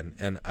that in,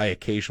 and I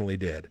occasionally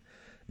did.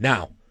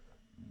 Now,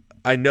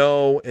 I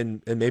know,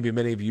 and maybe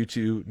many of you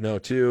two know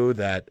too,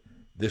 that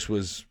this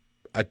was,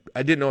 I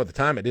didn't know at the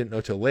time, I didn't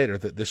know till later,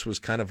 that this was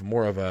kind of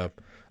more of a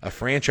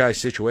franchise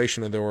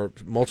situation, and there were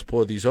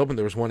multiple of these open.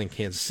 There was one in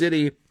Kansas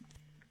City.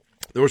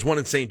 There was one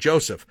in St.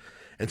 Joseph.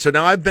 And so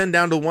now I've been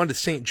down to one to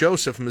St.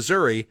 Joseph,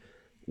 Missouri,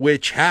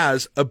 which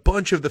has a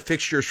bunch of the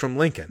fixtures from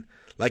Lincoln.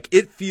 Like,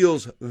 it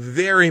feels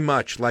very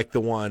much like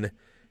the one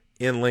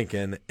in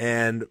Lincoln.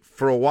 And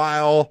for a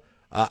while,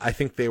 I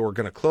think they were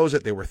going to close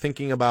it. They were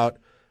thinking about,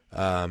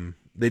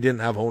 they didn't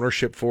have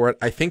ownership for it.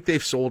 I think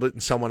they've sold it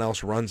and someone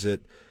else runs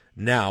it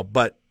now.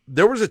 But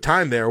there was a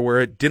time there where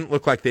it didn't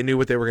look like they knew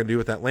what they were going to do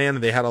with that land,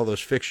 and they had all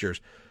those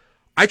fixtures.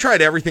 I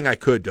tried everything I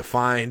could to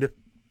find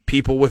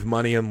people with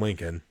money in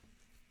Lincoln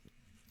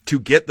to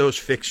get those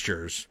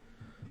fixtures,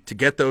 to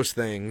get those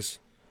things,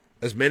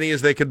 as many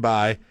as they could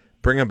buy,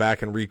 bring them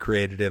back and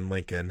recreate it in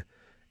Lincoln.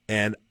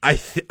 And I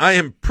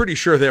am pretty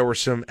sure there were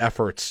some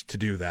efforts to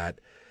do that.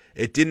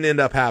 It didn't end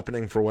up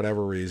happening for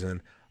whatever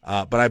reason.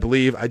 But I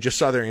believe I just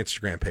saw their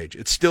Instagram page.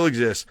 It still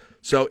exists.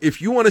 So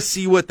if you want to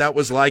see what that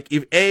was like,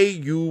 if A,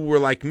 you were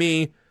like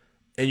me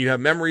and you have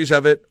memories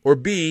of it, or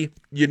B,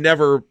 you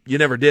never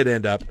did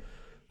end up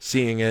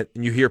seeing it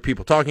and you hear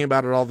people talking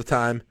about it all the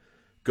time,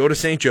 go to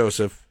St.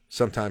 Joseph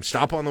sometime,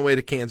 stop on the way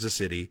to Kansas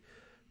City,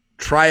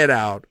 try it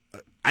out.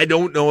 I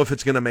don't know if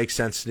it's going to make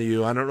sense to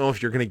you. I don't know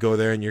if you're going to go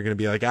there and you're going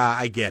to be like,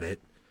 I get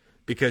it,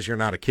 because you're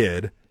not a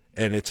kid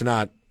and it's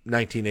not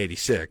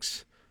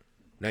 1986,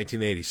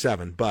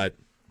 1987, but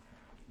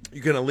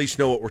you can at least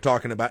know what we're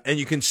talking about, and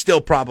you can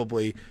still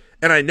probably,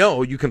 and I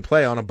know you can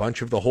play on a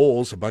bunch of the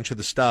holes, a bunch of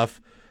the stuff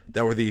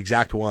that were the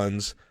exact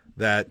ones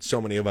that so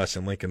many of us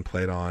in Lincoln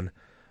played on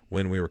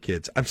when we were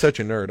kids. I'm such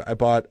a nerd.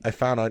 I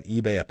found on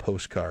eBay a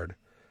postcard,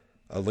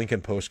 a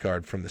Lincoln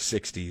postcard from the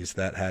 60s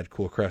that had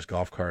Cool Crest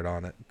golf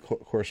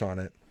course on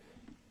it,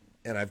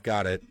 and I've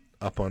got it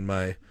up on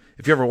my,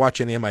 if you ever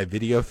watch any of my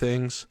video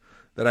things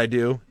that I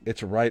do,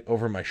 it's right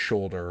over my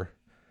shoulder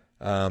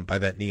by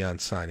that neon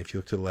sign. If you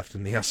look to the left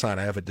of the neon sign,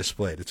 I have it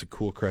displayed. It's a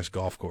Cool Crest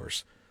golf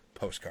course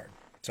postcard.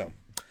 So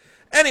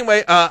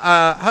anyway,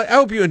 I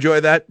hope you enjoy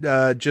that.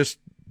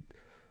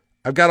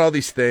 I've got all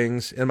these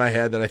things in my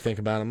head that I think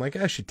about. I'm like,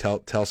 I should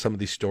tell some of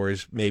these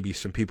stories. Maybe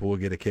some people will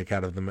get a kick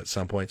out of them at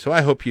some point. So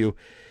I hope you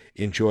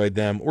enjoyed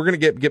them. We're going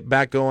to get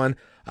back going.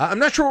 I'm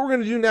not sure what we're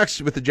going to do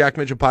next with the Jack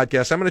Mitchell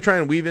podcast. I'm going to try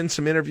and weave in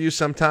some interviews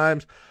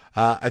sometimes.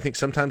 I think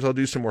sometimes I'll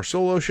do some more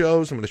solo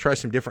shows. I'm going to try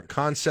some different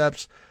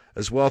concepts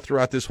as well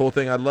throughout this whole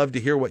thing. I'd love to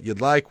hear what you'd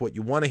like, what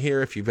you want to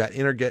hear, if you've got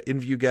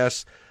interview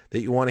guests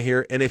that you want to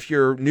hear. And if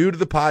you're new to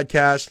the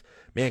podcast,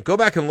 man, go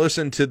back and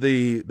listen to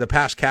the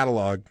past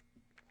catalog.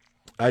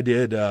 I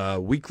did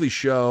weekly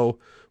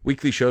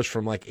shows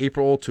from like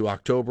April to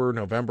October,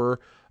 November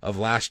of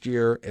last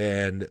year,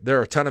 and there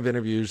are a ton of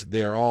interviews.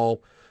 They're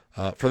all,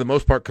 for the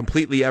most part,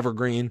 completely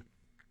evergreen,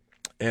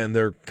 and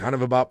they're kind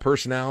of about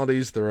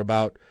personalities. They're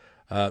about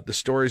the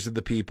stories of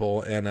the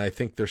people, and I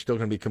think they're still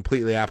going to be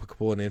completely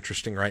applicable and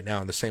interesting right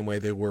now in the same way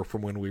they were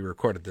from when we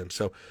recorded them.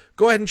 So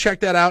go ahead and check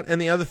that out.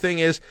 And the other thing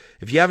is,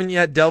 if you haven't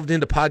yet delved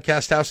into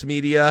Podcast House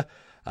Media,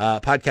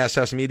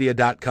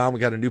 podcasthousemedia.com, we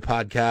got a new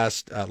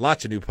podcast,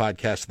 lots of new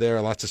podcasts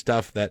there, lots of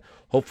stuff that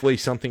hopefully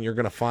something you're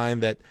going to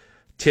find that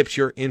tips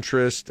your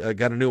interest.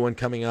 Got a new one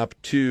coming up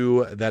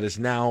too that is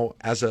now,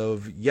 as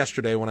of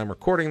yesterday when I'm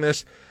recording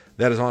this,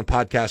 that is on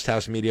Podcast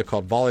House Media,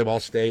 called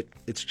Volleyball State.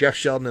 It's Jeff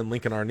Sheldon and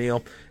Lincoln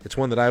Arneal. It's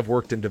one that I've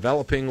worked in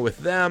developing with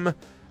them.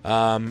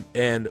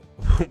 And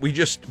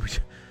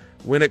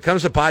when it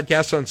comes to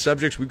podcasts on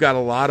subjects, we've got a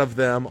lot of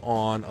them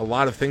on a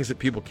lot of things that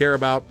people care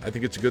about. I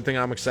think it's a good thing.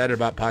 I'm excited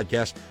about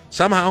podcasts.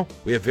 Somehow,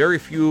 we have very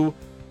few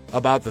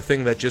about the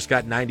thing that just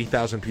got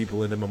 90,000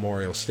 people into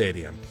Memorial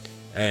Stadium.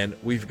 And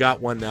we've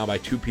got one now by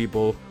two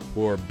people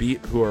who are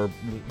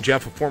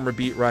Jeff, a former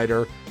beat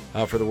writer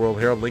for the World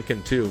Herald,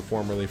 Lincoln, too,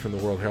 formerly from the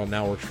World Herald,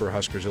 now works for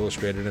Huskers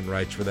Illustrated and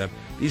writes for them.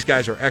 These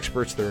guys are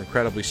experts. They're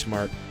incredibly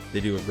smart.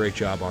 They do a great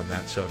job on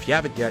that. So if you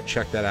haven't yet,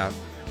 check that out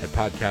at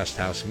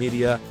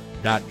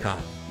podcasthousemedia.com.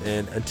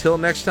 And until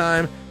next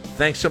time,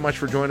 thanks so much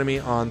for joining me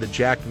on the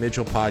Jack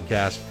Mitchell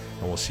podcast,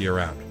 and we'll see you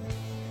around.